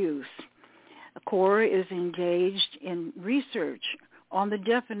Hispanic youth. CORE is engaged in research on the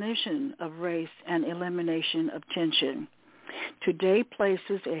definition of race and elimination of tension. Today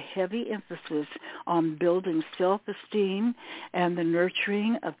places a heavy emphasis on building self-esteem and the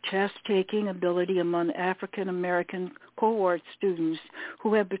nurturing of test-taking ability among African American cohort students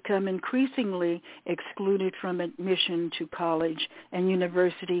who have become increasingly excluded from admission to college and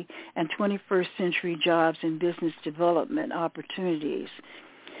university and 21st century jobs and business development opportunities.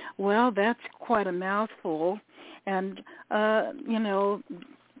 Well, that's quite a mouthful. And,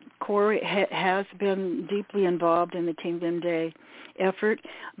 CORE has been deeply involved in the Kingdom Day effort.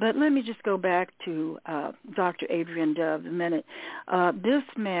 But let me just go back to Dr. Adrian Dove a minute. This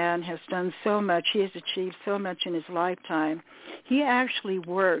man has done so much. He has achieved so much in his lifetime. He actually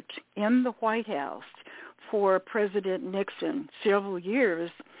worked in the White House for President Nixon several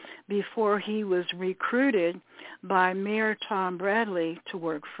years before he was recruited by Mayor Tom Bradley to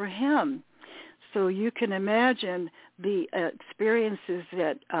work for him. So you can imagine the experiences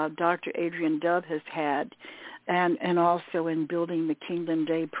that Dr. Adrian Dove has had and also in building the Kingdom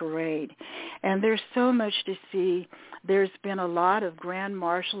Day Parade. And there's so much to see. There's been a lot of grand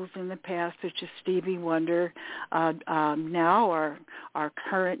marshals in the past, such as Stevie Wonder, now our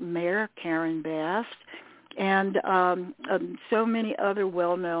current mayor, Karen Bass, and so many other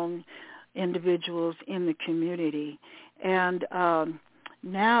well-known individuals in the community. And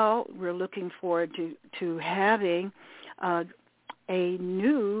now we're looking forward to having a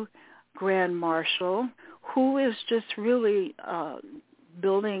new Grand Marshal who is just really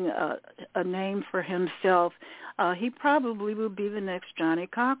building a name for himself. He probably will be the next Johnny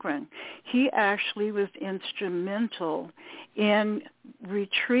Cochran. He actually was instrumental in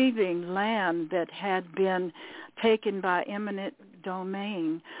retrieving land that had been taken by eminent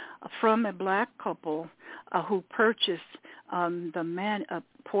domain from a black couple who purchased a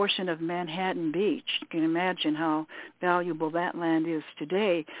portion of Manhattan Beach. You can imagine how valuable that land is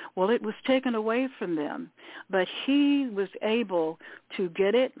today. Well, it was taken away from them, but he was able to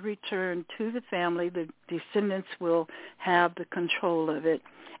get it returned to the family. The descendants will have the control of it,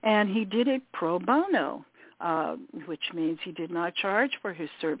 and he did it pro bono. Which means he did not charge for his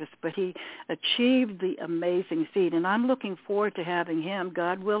service, but he achieved the amazing feat. And I'm looking forward to having him,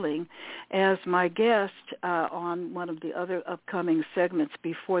 God willing, as my guest on one of the other upcoming segments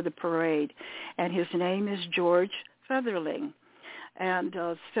before the parade. And his name is George Featherling. And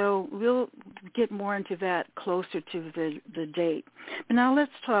so we'll get more into that closer to the date. But now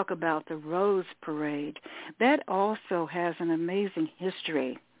let's talk about the Rose Parade. That also has an amazing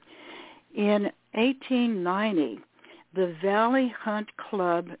history. In 1890, the Valley Hunt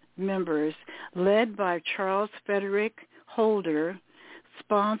Club members, led by Charles Frederick Holder,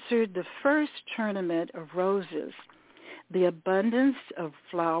 sponsored the first tournament of roses. The abundance of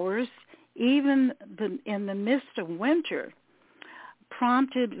flowers, even in the midst of winter,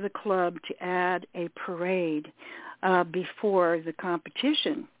 prompted the club to add a parade before the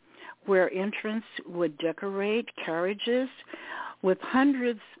competition, where entrants would decorate carriages with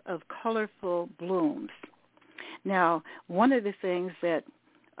hundreds of colorful blooms. Now, one of the things that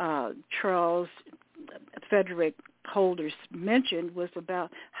Charles Frederick holders mentioned was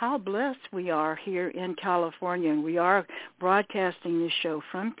about how blessed we are here in California, and we are broadcasting this show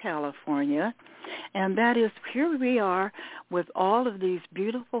from California, and that is here we are with all of these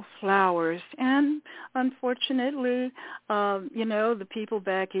beautiful flowers, and unfortunately, the people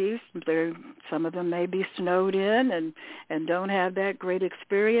back east, some of them may be snowed in and don't have that great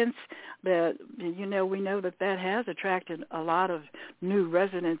experience. That we know that has attracted a lot of new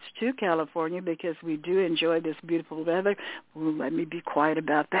residents to California because we do enjoy this beautiful weather. Well, let me be quiet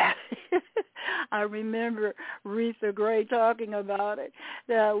about that. I remember Retha Gray talking about it.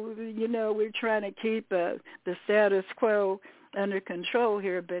 We're trying to keep the status quo under control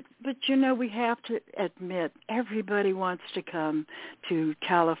here, but we have to admit everybody wants to come to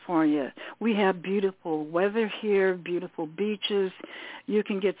California. We have beautiful weather here, beautiful beaches. You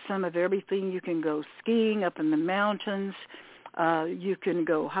can get some of everything. You can go skiing up in the mountains. You can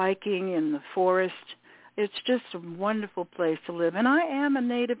go hiking in the forest. It's just a wonderful place to live. And I am a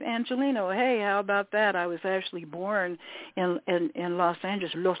native Angelino. Hey, how about that? I was actually born in Los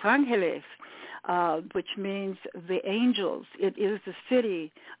Angeles, which means the angels. It is the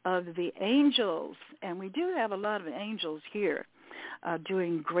city of the angels, and we do have a lot of angels here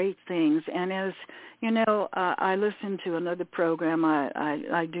doing great things. And as I listen to another program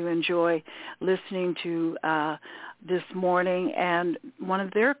I do enjoy listening to this morning, and one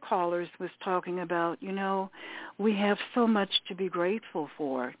of their callers was talking about, we have so much to be grateful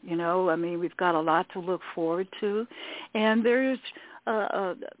for. We've got a lot to look forward to, and there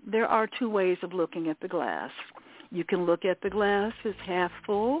are two ways of looking at the glass. You can look at the glass as half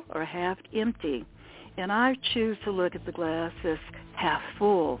full or half empty, and I choose to look at the glass as half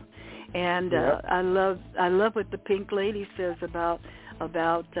full. And I love what the Pink Lady says about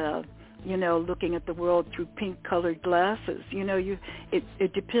looking at the world through pink-colored glasses.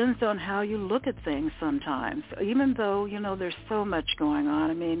 It depends on how you look at things sometimes, even though, there's so much going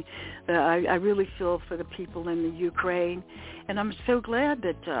on. I really feel for the people in the Ukraine, and I'm so glad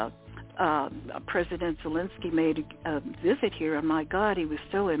that President Zelensky made a visit here, and my God, he was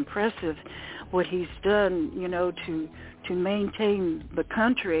so impressive what he's done, to maintain the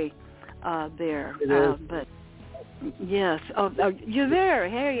country there. But yes, you're there.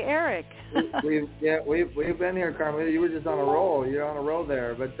 Hey, Eric. We've been here, Carmelita. You were just on a roll. You're on a roll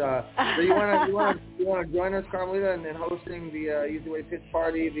there. But so you want to join us, Carmelita, in hosting the eZWay pitch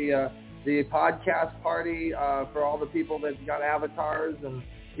party, the podcast party for all the people that got avatars, and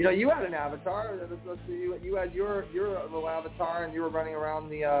you had an avatar. You had your little avatar, and you were running around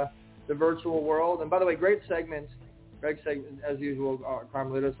the virtual world. And by the way, great segment as usual,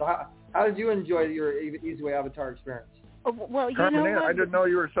 Carmelita. So how did you enjoy your eZWay avatar experience? Well, Carmelita, I didn't know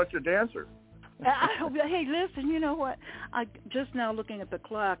you were such a dancer. Hey, listen, you know what? I just now looking at the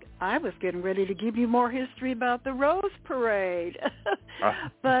clock, I was getting ready to give you more history about the Rose Parade.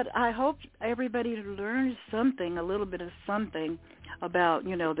 But I hope everybody learns something, a little bit of something about,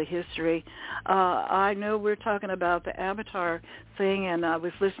 the history. I know we're talking about the Avatar thing, and I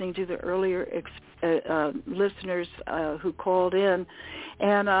was listening to the earlier listeners who called in,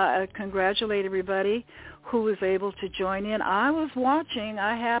 and I congratulate everybody who was able to join in. I was watching.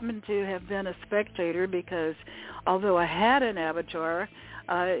 I happened to have been a spectator because although I had an avatar,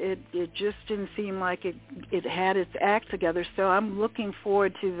 it just didn't seem like it had its act together. So I'm looking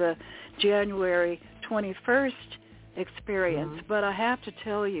forward to the January 21st experience. Mm-hmm. But I have to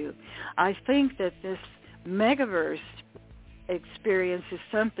tell you, I think that this Megaverse experience is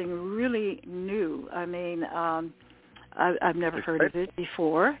something really new. I've never heard of it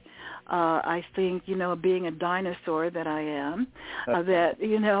before. I think, being a dinosaur that I am, that,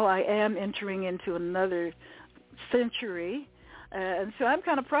 I am entering into another century. And so I'm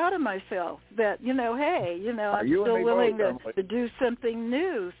kind of proud of myself that, hey, I'm still willing to do something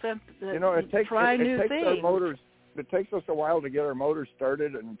new, try new things. It takes us a while to get our motors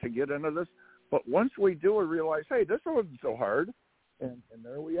started and to get into this. But once we do, we realize, hey, this wasn't so hard. And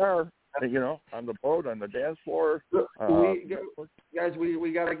there we are. On the boat, on the dance floor. Guys,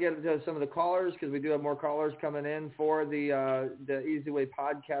 we got to get to some of the callers because we do have more callers coming in for the eZWay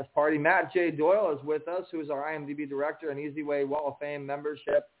podcast party. Matt J. Doyle is with us, who is our IMDb director and eZWay Wall of Fame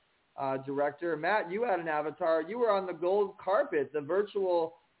membership director. Matt, you had an avatar. You were on the gold carpet, the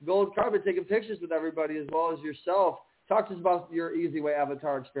virtual gold carpet, taking pictures with everybody as well as yourself. Talk to us about your eZWay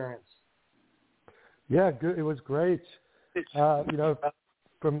avatar experience. Yeah, good. It was great.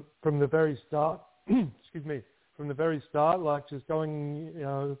 From the very start, from the very start, like just going,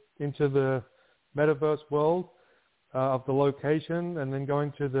 into the metaverse world of the location, and then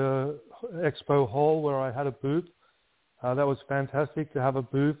going to the expo hall where I had a booth. That was fantastic to have a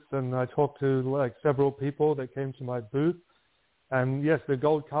booth, and I talked to like several people that came to my booth. And yes, the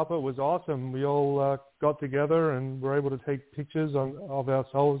gold carpet was awesome. We all got together and were able to take pictures of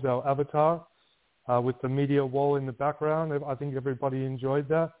ourselves, our avatar, with the media wall in the background. I think everybody enjoyed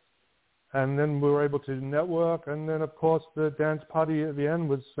that. And then we were able to network. And then, of course, the dance party at the end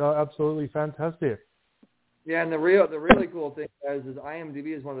was absolutely fantastic. Yeah, and the really cool thing is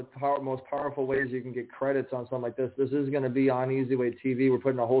IMDb is one of the most powerful ways you can get credits on something like this. This is going to be on eZWay TV. We're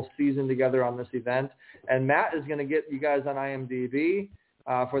putting a whole season together on this event. And Matt is going to get you guys on IMDb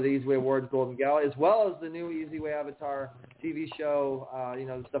for the eZWay Awards Golden Gala, as well as the new eZWay Avatar TV show,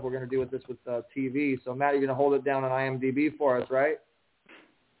 the stuff we're going to do with this with TV. So, Matt, you're going to hold it down on IMDb for us, right?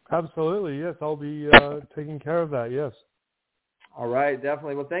 Absolutely, yes. I'll be taking care of that, yes. All right,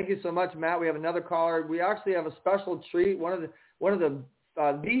 definitely. Well, thank you so much, Matt. We have another caller. We actually have a special treat. One of the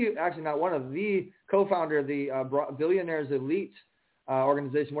co-founder of the Billionaires Elite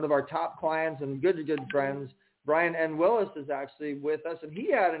organization, one of our top clients and good friends, Brian N. Willis, is actually with us, and he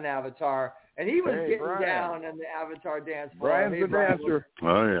had an avatar, and he was getting down on the avatar dance floor. Brian's the dancer.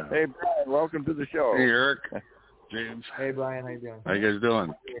 Oh yeah. Hey, Brian, welcome to the show. Hey, Eric, James. Hey, Brian, how you doing? How you guys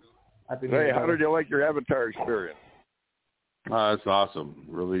doing? Happy New Year. Hey, how did you like your avatar experience? It's awesome.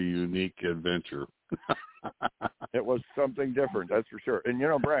 Really unique adventure. It was something different, that's for sure. And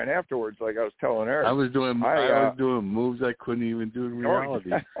Brian, afterwards, like I was telling Eric, I was doing moves I couldn't even do in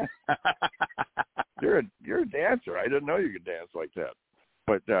reality. You're a dancer. I didn't know you could dance like that.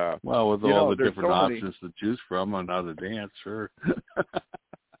 But with all the different options to choose from on how to dance, sure.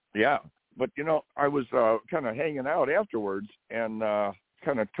 Yeah, but I was kind of hanging out afterwards and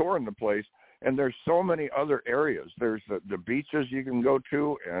kind of touring the place. And there's so many other areas. There's the beaches you can go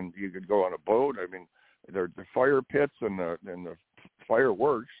to, and you could go on a boat. I mean, there's the fire pits and the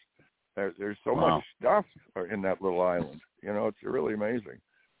fireworks. There's so much stuff in that little island. It's really amazing.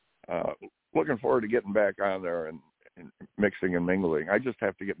 Looking forward to getting back on there and mixing and mingling. I just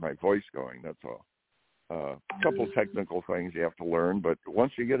have to get my voice going, that's all. A couple technical things you have to learn, but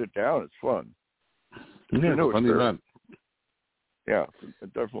once you get it down, it's fun. Yeah, it's a fun event. Yeah,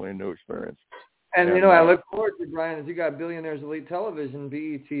 it's definitely a new experience. And I look forward to, Brian, as you got Billionaires Elite Television,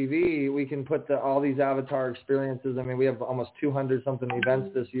 BETV, we can put all these avatar experiences. I mean, we have almost 200-something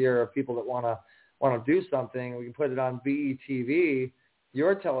events this year of people that want to do something. We can put it on BETV,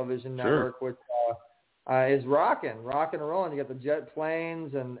 your television network, which is rocking and rolling. You got the jet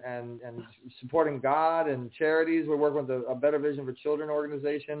planes and supporting God and charities. We're working with a Better Vision for Children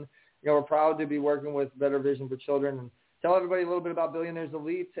organization. We're proud to be working with Better Vision for Children. And tell everybody a little bit about Billionaires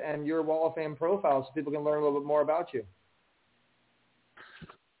Elite and your Wall of Fame profile so people can learn a little bit more about you.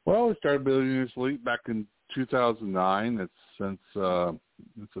 Well, we started Billionaires Elite back in 2009. It's a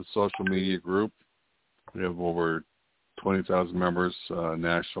social media group. We have over 20,000 members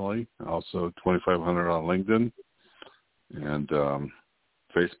nationally, also 2,500 on LinkedIn and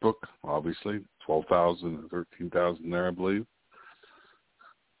Facebook, obviously, 12,000, 13,000 there, I believe.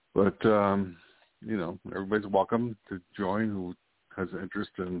 But everybody's welcome to join who has an interest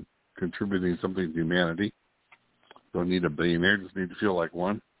in contributing something to humanity. Don't need a billionaire, just need to feel like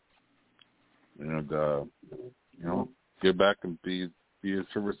one. And, give back and be a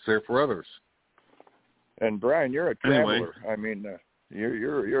service there for others. And Brian, you're a traveler. Anyway. I mean,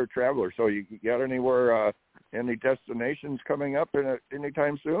 you're a traveler. So you got any destinations coming up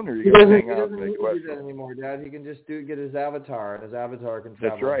anytime soon, or you going to hang out? He doesn't need to do that anymore, Dad. He can just get his avatar, and his avatar can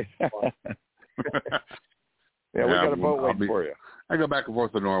travel. That's right. We got a boat waiting for you. I go back and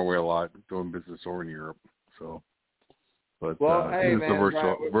forth to Norway a lot, doing business over in Europe. So, but hey, it's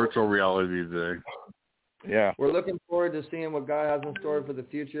a virtual reality today. Yeah, we're looking forward to seeing what God has in store for the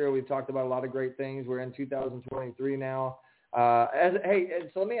future. We've talked about a lot of great things. We're in 2023 now. So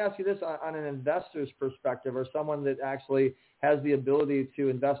let me ask you this on an investor's perspective, or someone that actually has the ability to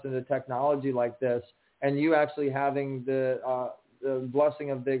invest in a technology like this, and you actually having the blessing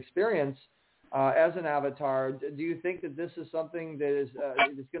of the experience as an avatar. Do you think that this is something that is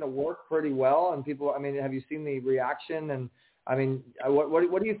going to work pretty well? And people, I mean, have you seen the reaction? And I mean,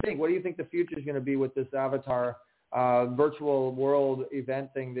 what do you think? What do you think the future is going to be with this avatar virtual world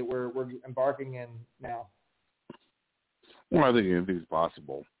event thing that we're embarking in now? Well, I think anything's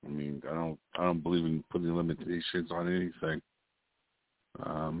possible. I mean, I don't believe in putting limitations on anything.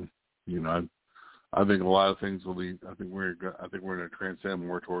 I think a lot of things will be. I think we're going to transcend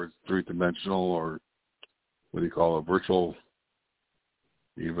more towards three-dimensional, or what do you call it, virtual,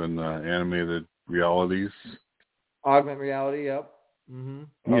 even animated realities. Augmented reality. Yep. Mm-hmm.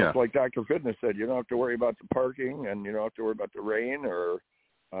 Well, it's like Dr. Fitness said, you don't have to worry about the parking, and you don't have to worry about the rain or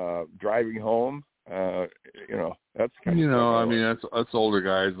driving home. That's kind of I mean, that's older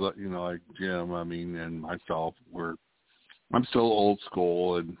guys, like Jim. I mean, and myself. I'm still old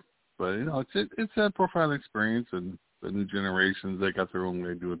school, but it's a profound experience, and the new generations, they got their own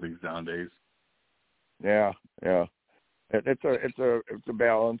way of doing things nowadays. Yeah. It's a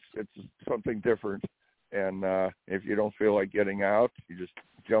balance. It's something different, and if you don't feel like getting out, you just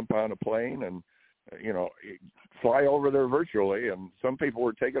jump on a plane and fly over there virtually. And some people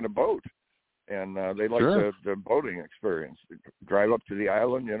were taking a boat, and they like the boating experience. Drive up to the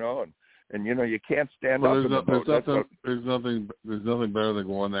island, and you can't stand up in the boat. There's nothing better than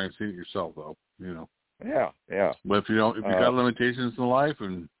going there and seeing it yourself, though. Yeah. But if you got limitations in life,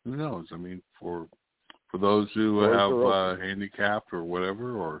 and who knows? I mean, for those who have handicapped or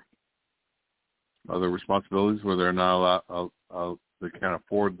whatever, or other responsibilities where they're not allowed, they can't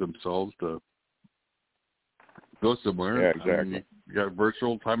afford themselves to go somewhere. Yeah, exactly. I mean, you got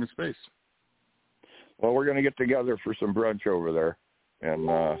virtual time and space. Well, we're going to get together for some brunch over there, and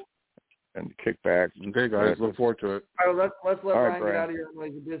kick back. Okay, guys, look forward to it. All right, let's let Brian Brian get out of here.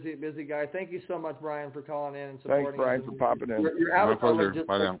 He's a busy guy. Thank you so much, Brian, for calling in and supporting. Thanks, Brian, for popping in. My pleasure.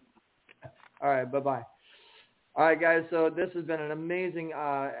 Bye now. All right, bye-bye. All right, guys, so this has been an amazing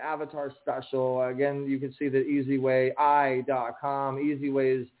Avatar special. Again, you can see the eZWay.com,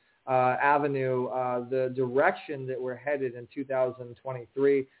 eZWay's avenue, the direction that we're headed in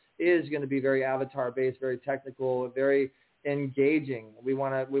 2023 is going to be very Avatar-based, very technical, very engaging. We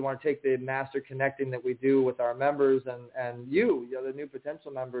want to take the master connecting that we do with our members and the new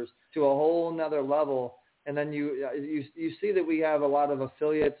potential members, to a whole nother level. And then you see that we have a lot of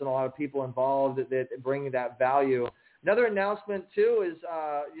affiliates and a lot of people involved that bring that value. Another announcement too is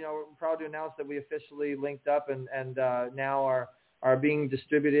we're proud to announce that we officially linked up and now are being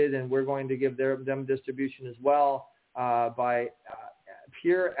distributed, and we're going to give them distribution as well by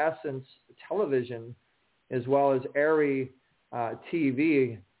Pure Essence Television, as well as Airy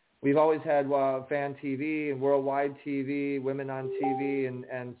TV. We've always had Fan TV and Worldwide TV, Women on TV,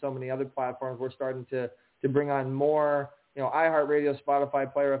 and so many other platforms. We're starting to bring on more, iHeartRadio,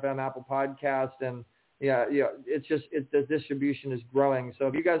 Spotify, Player FM, Apple Podcast, and the distribution is growing. So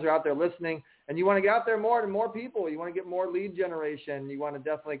if you guys are out there listening and you want to get out there more to more people, you want to get more lead generation, you want to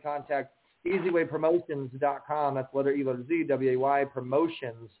definitely contact eZWayPromotions.com. That's letter E, letter Z, WAY,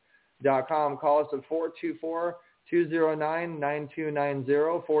 promotions.com. Call us at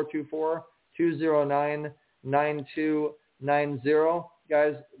 424-209-9290, 424-209-9290.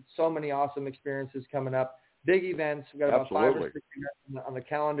 Guys, so many awesome experiences coming up. Big events. We've got about 5 or 6 events on the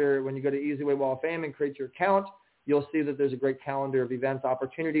calendar. When you go to eZWay Wall of Fame and create your account, you'll see that there's a great calendar of events,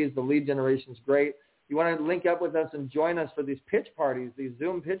 opportunities. The lead generation is great. You want to link up with us and join us for these pitch parties. These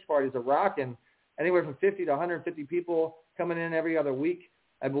Zoom pitch parties are rocking. Anywhere from 50 to 150 people coming in every other week.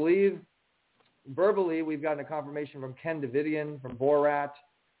 I believe verbally we've gotten a confirmation from Ken Davidian from Borat.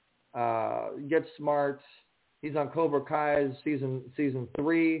 Get Smart. He's on Cobra Kai's season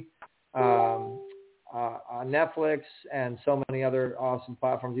 3 on Netflix and so many other awesome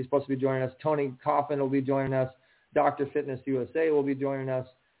platforms. He's supposed to be joining us. Tony Coffin will be joining us. Dr. Fitness USA will be joining us.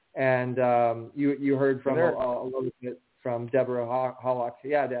 And you heard from a little bit from Deborah Hollock.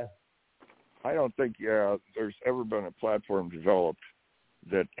 Yeah, Dad. I don't think there's ever been a platform developed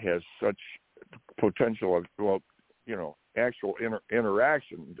that has such potential of, actual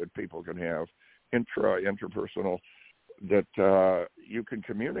interaction that people can have, interpersonal, that you can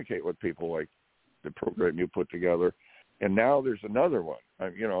communicate with people like the program you put together. And now there's another one.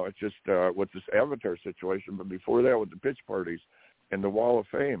 It's just with this Avatar situation, but before that with the pitch parties and the Wall of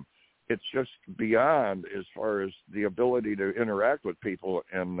Fame, it's just beyond as far as the ability to interact with people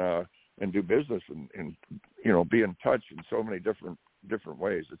and do business and be in touch in so many different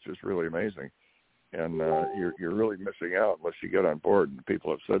ways. It's just really amazing. And you're really missing out unless you get on board, and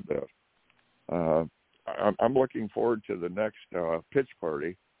people have said that. I'm looking forward to the next pitch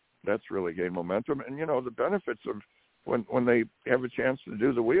party. That's really gained momentum. And, the benefits of when they have a chance to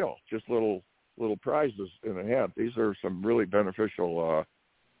do the wheel, just little prizes in a hat. These are some really beneficial,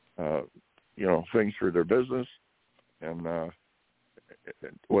 things for their business. And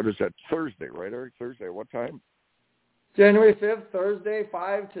what is that, Thursday, right, Eric? Thursday, what time? January 5th, Thursday,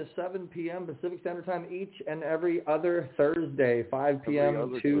 5 to 7 p.m. Pacific Standard Time each and every other Thursday, 5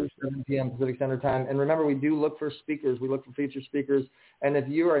 p.m. to 7 p.m. Pacific Standard Time. And remember, we do look for speakers. We look for featured speakers. And if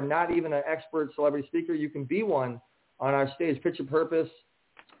you are not even an expert celebrity speaker, you can be one on our stage. Pitch your purpose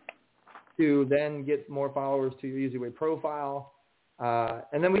to then get more followers to your eZWay profile.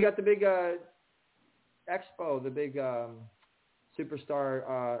 And then we got the big expo, the big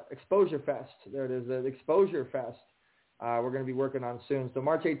Superstar Exposure Fest. There it is, the Exposure Fest. we're going to be working on soon. So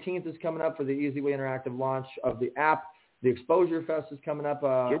March 18th is coming up for the eZWay Interactive launch of the app. The Exposure Fest is coming up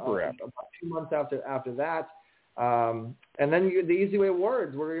about 2 months after that. And then the eZWay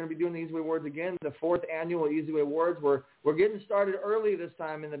Awards. We're going to be doing the eZWay Awards again, the 4th annual eZWay Awards. We're getting started early this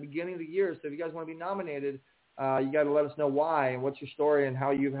time in the beginning of the year. So if you guys want to be nominated, you got to let us know why and what's your story and how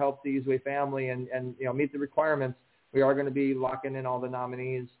you've helped the eZWay family and meet the requirements. We are going to be locking in all the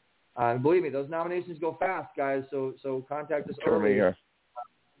nominees. And believe me, those nominations go fast, guys. So contact us early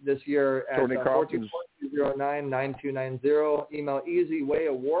this year at 424-209-9290. Email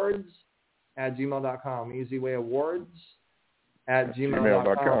eZWayAwards@gmail.com.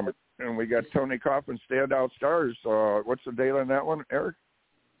 eZWayAwards@gmail.com. And we got Tony Coffin Standout Stars. What's the date on that one, Eric?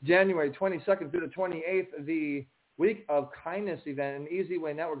 January 22nd through the 28th, the Week of Kindness event. And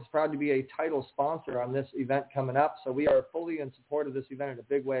eZWay Network is proud to be a title sponsor on this event coming up. So we are fully in support of this event in a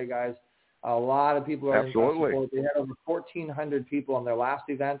big way, guys. A lot of people are in support. They had over 1,400 people on their last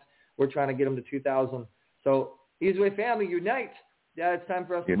event. We're trying to get them to 2,000. So eZWay family, unite. Yeah, it's time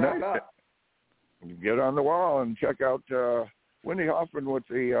for us to wrap up. Get on the wall and check out Wendy Hoffman with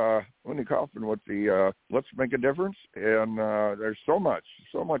the Let's Make a Difference. And there's so much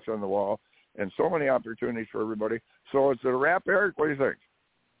on the wall and so many opportunities for everybody. So it's a wrap, Eric. What do you think?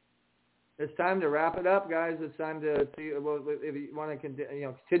 It's time to wrap it up, guys. It's time to see. Well, if you want to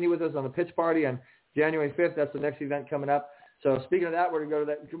continue with us on the pitch party on January 5th, that's the next event coming up. So speaking of that, we're going to go to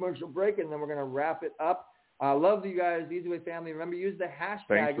that commercial break, and then we're going to wrap it up. Love you guys, eZWay family. Remember, use the hashtag.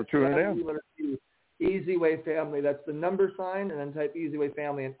 Thanks for tuning in. eZWay family. That's the number sign, and then type eZWay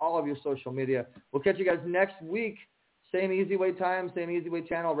family in all of your social media. We'll catch you guys next week. Same eZWay time, same eZWay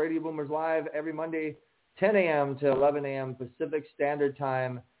channel, Radio Boomers Live every Monday, 10 a.m. to 11 a.m. Pacific Standard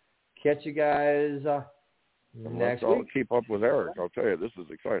Time. Catch you guys next week. Keep up with Eric. I'll tell you, this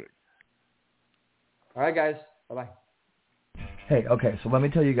is exciting. All right, guys. Bye-bye. Hey, okay, so let me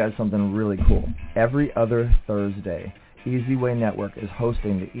tell you guys something really cool. Every other Thursday, eZWay Network is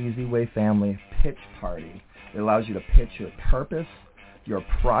hosting the eZWay Family Pitch Party. It allows you to pitch your purpose, your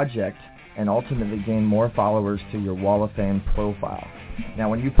project, and ultimately gain more followers to your Wall of Fame profile. Now,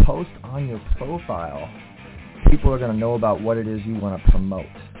 when you post on your profile, people are going to know about what it is you want to promote.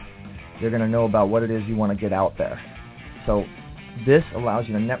 They're going to know about what it is you want to get out there. So this allows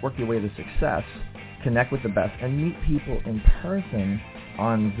you to network your way to success, connect with the best, and meet people in person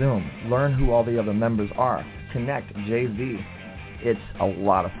on Zoom. Learn who all the other members are. Connect, JV. It's a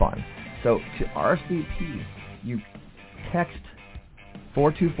lot of fun. So to RSVP, you text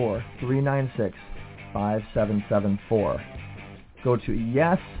 424-396-5774. Go to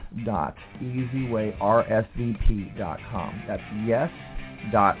yes.eZWayRSVP.com. That's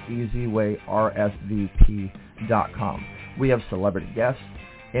yes.eZWayRSVP.com. We have celebrity guests,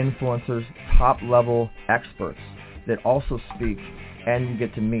 influencers, top-level experts that also speak, and you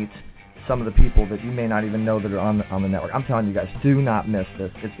get to meet some of the people that you may not even know that are on the network. I'm telling you guys, do not miss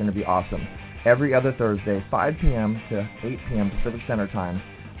this. It's going to be awesome. Every other Thursday, 5 p.m. to 8 p.m. Pacific Standard Time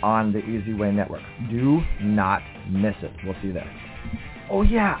on the eZWay Network. Do not miss it. We'll see you there. Oh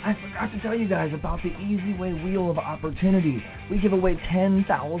yeah, I forgot to tell you guys about the eZWay Wheel of Opportunity. We give away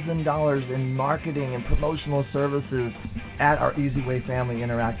 $10,000 in marketing and promotional services at our eZWay Family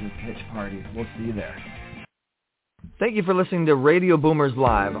Interactive Pitch Party. We'll see you there. Thank you for listening to Radio Boomers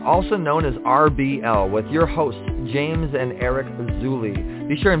Live, also known as RBL, with your hosts, James and Eric Zuley.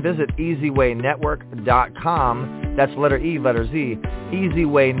 Be sure and visit eZWayNetwork.com, that's letter E, letter Z,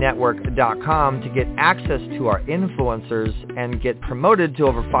 eZWayNetwork.com to get access to our influencers and get promoted to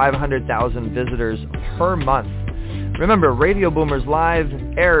over 500,000 visitors per month. Remember, Radio Boomers Live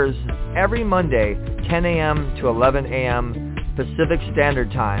airs every Monday, 10 a.m. to 11 a.m. Pacific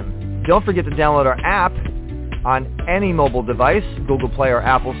Standard Time. Don't forget to download our app on any mobile device, Google Play or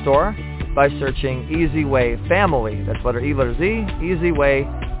Apple Store, by searching eZWay Family. That's letter E, letter Z, eZWay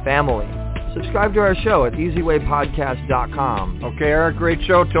Family. Subscribe to our show at eZWayPodcast.com. Okay, Eric, great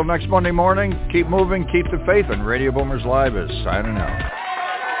show. Till next Monday morning, keep moving, keep the faith, and Radio Boomers Live is signing out.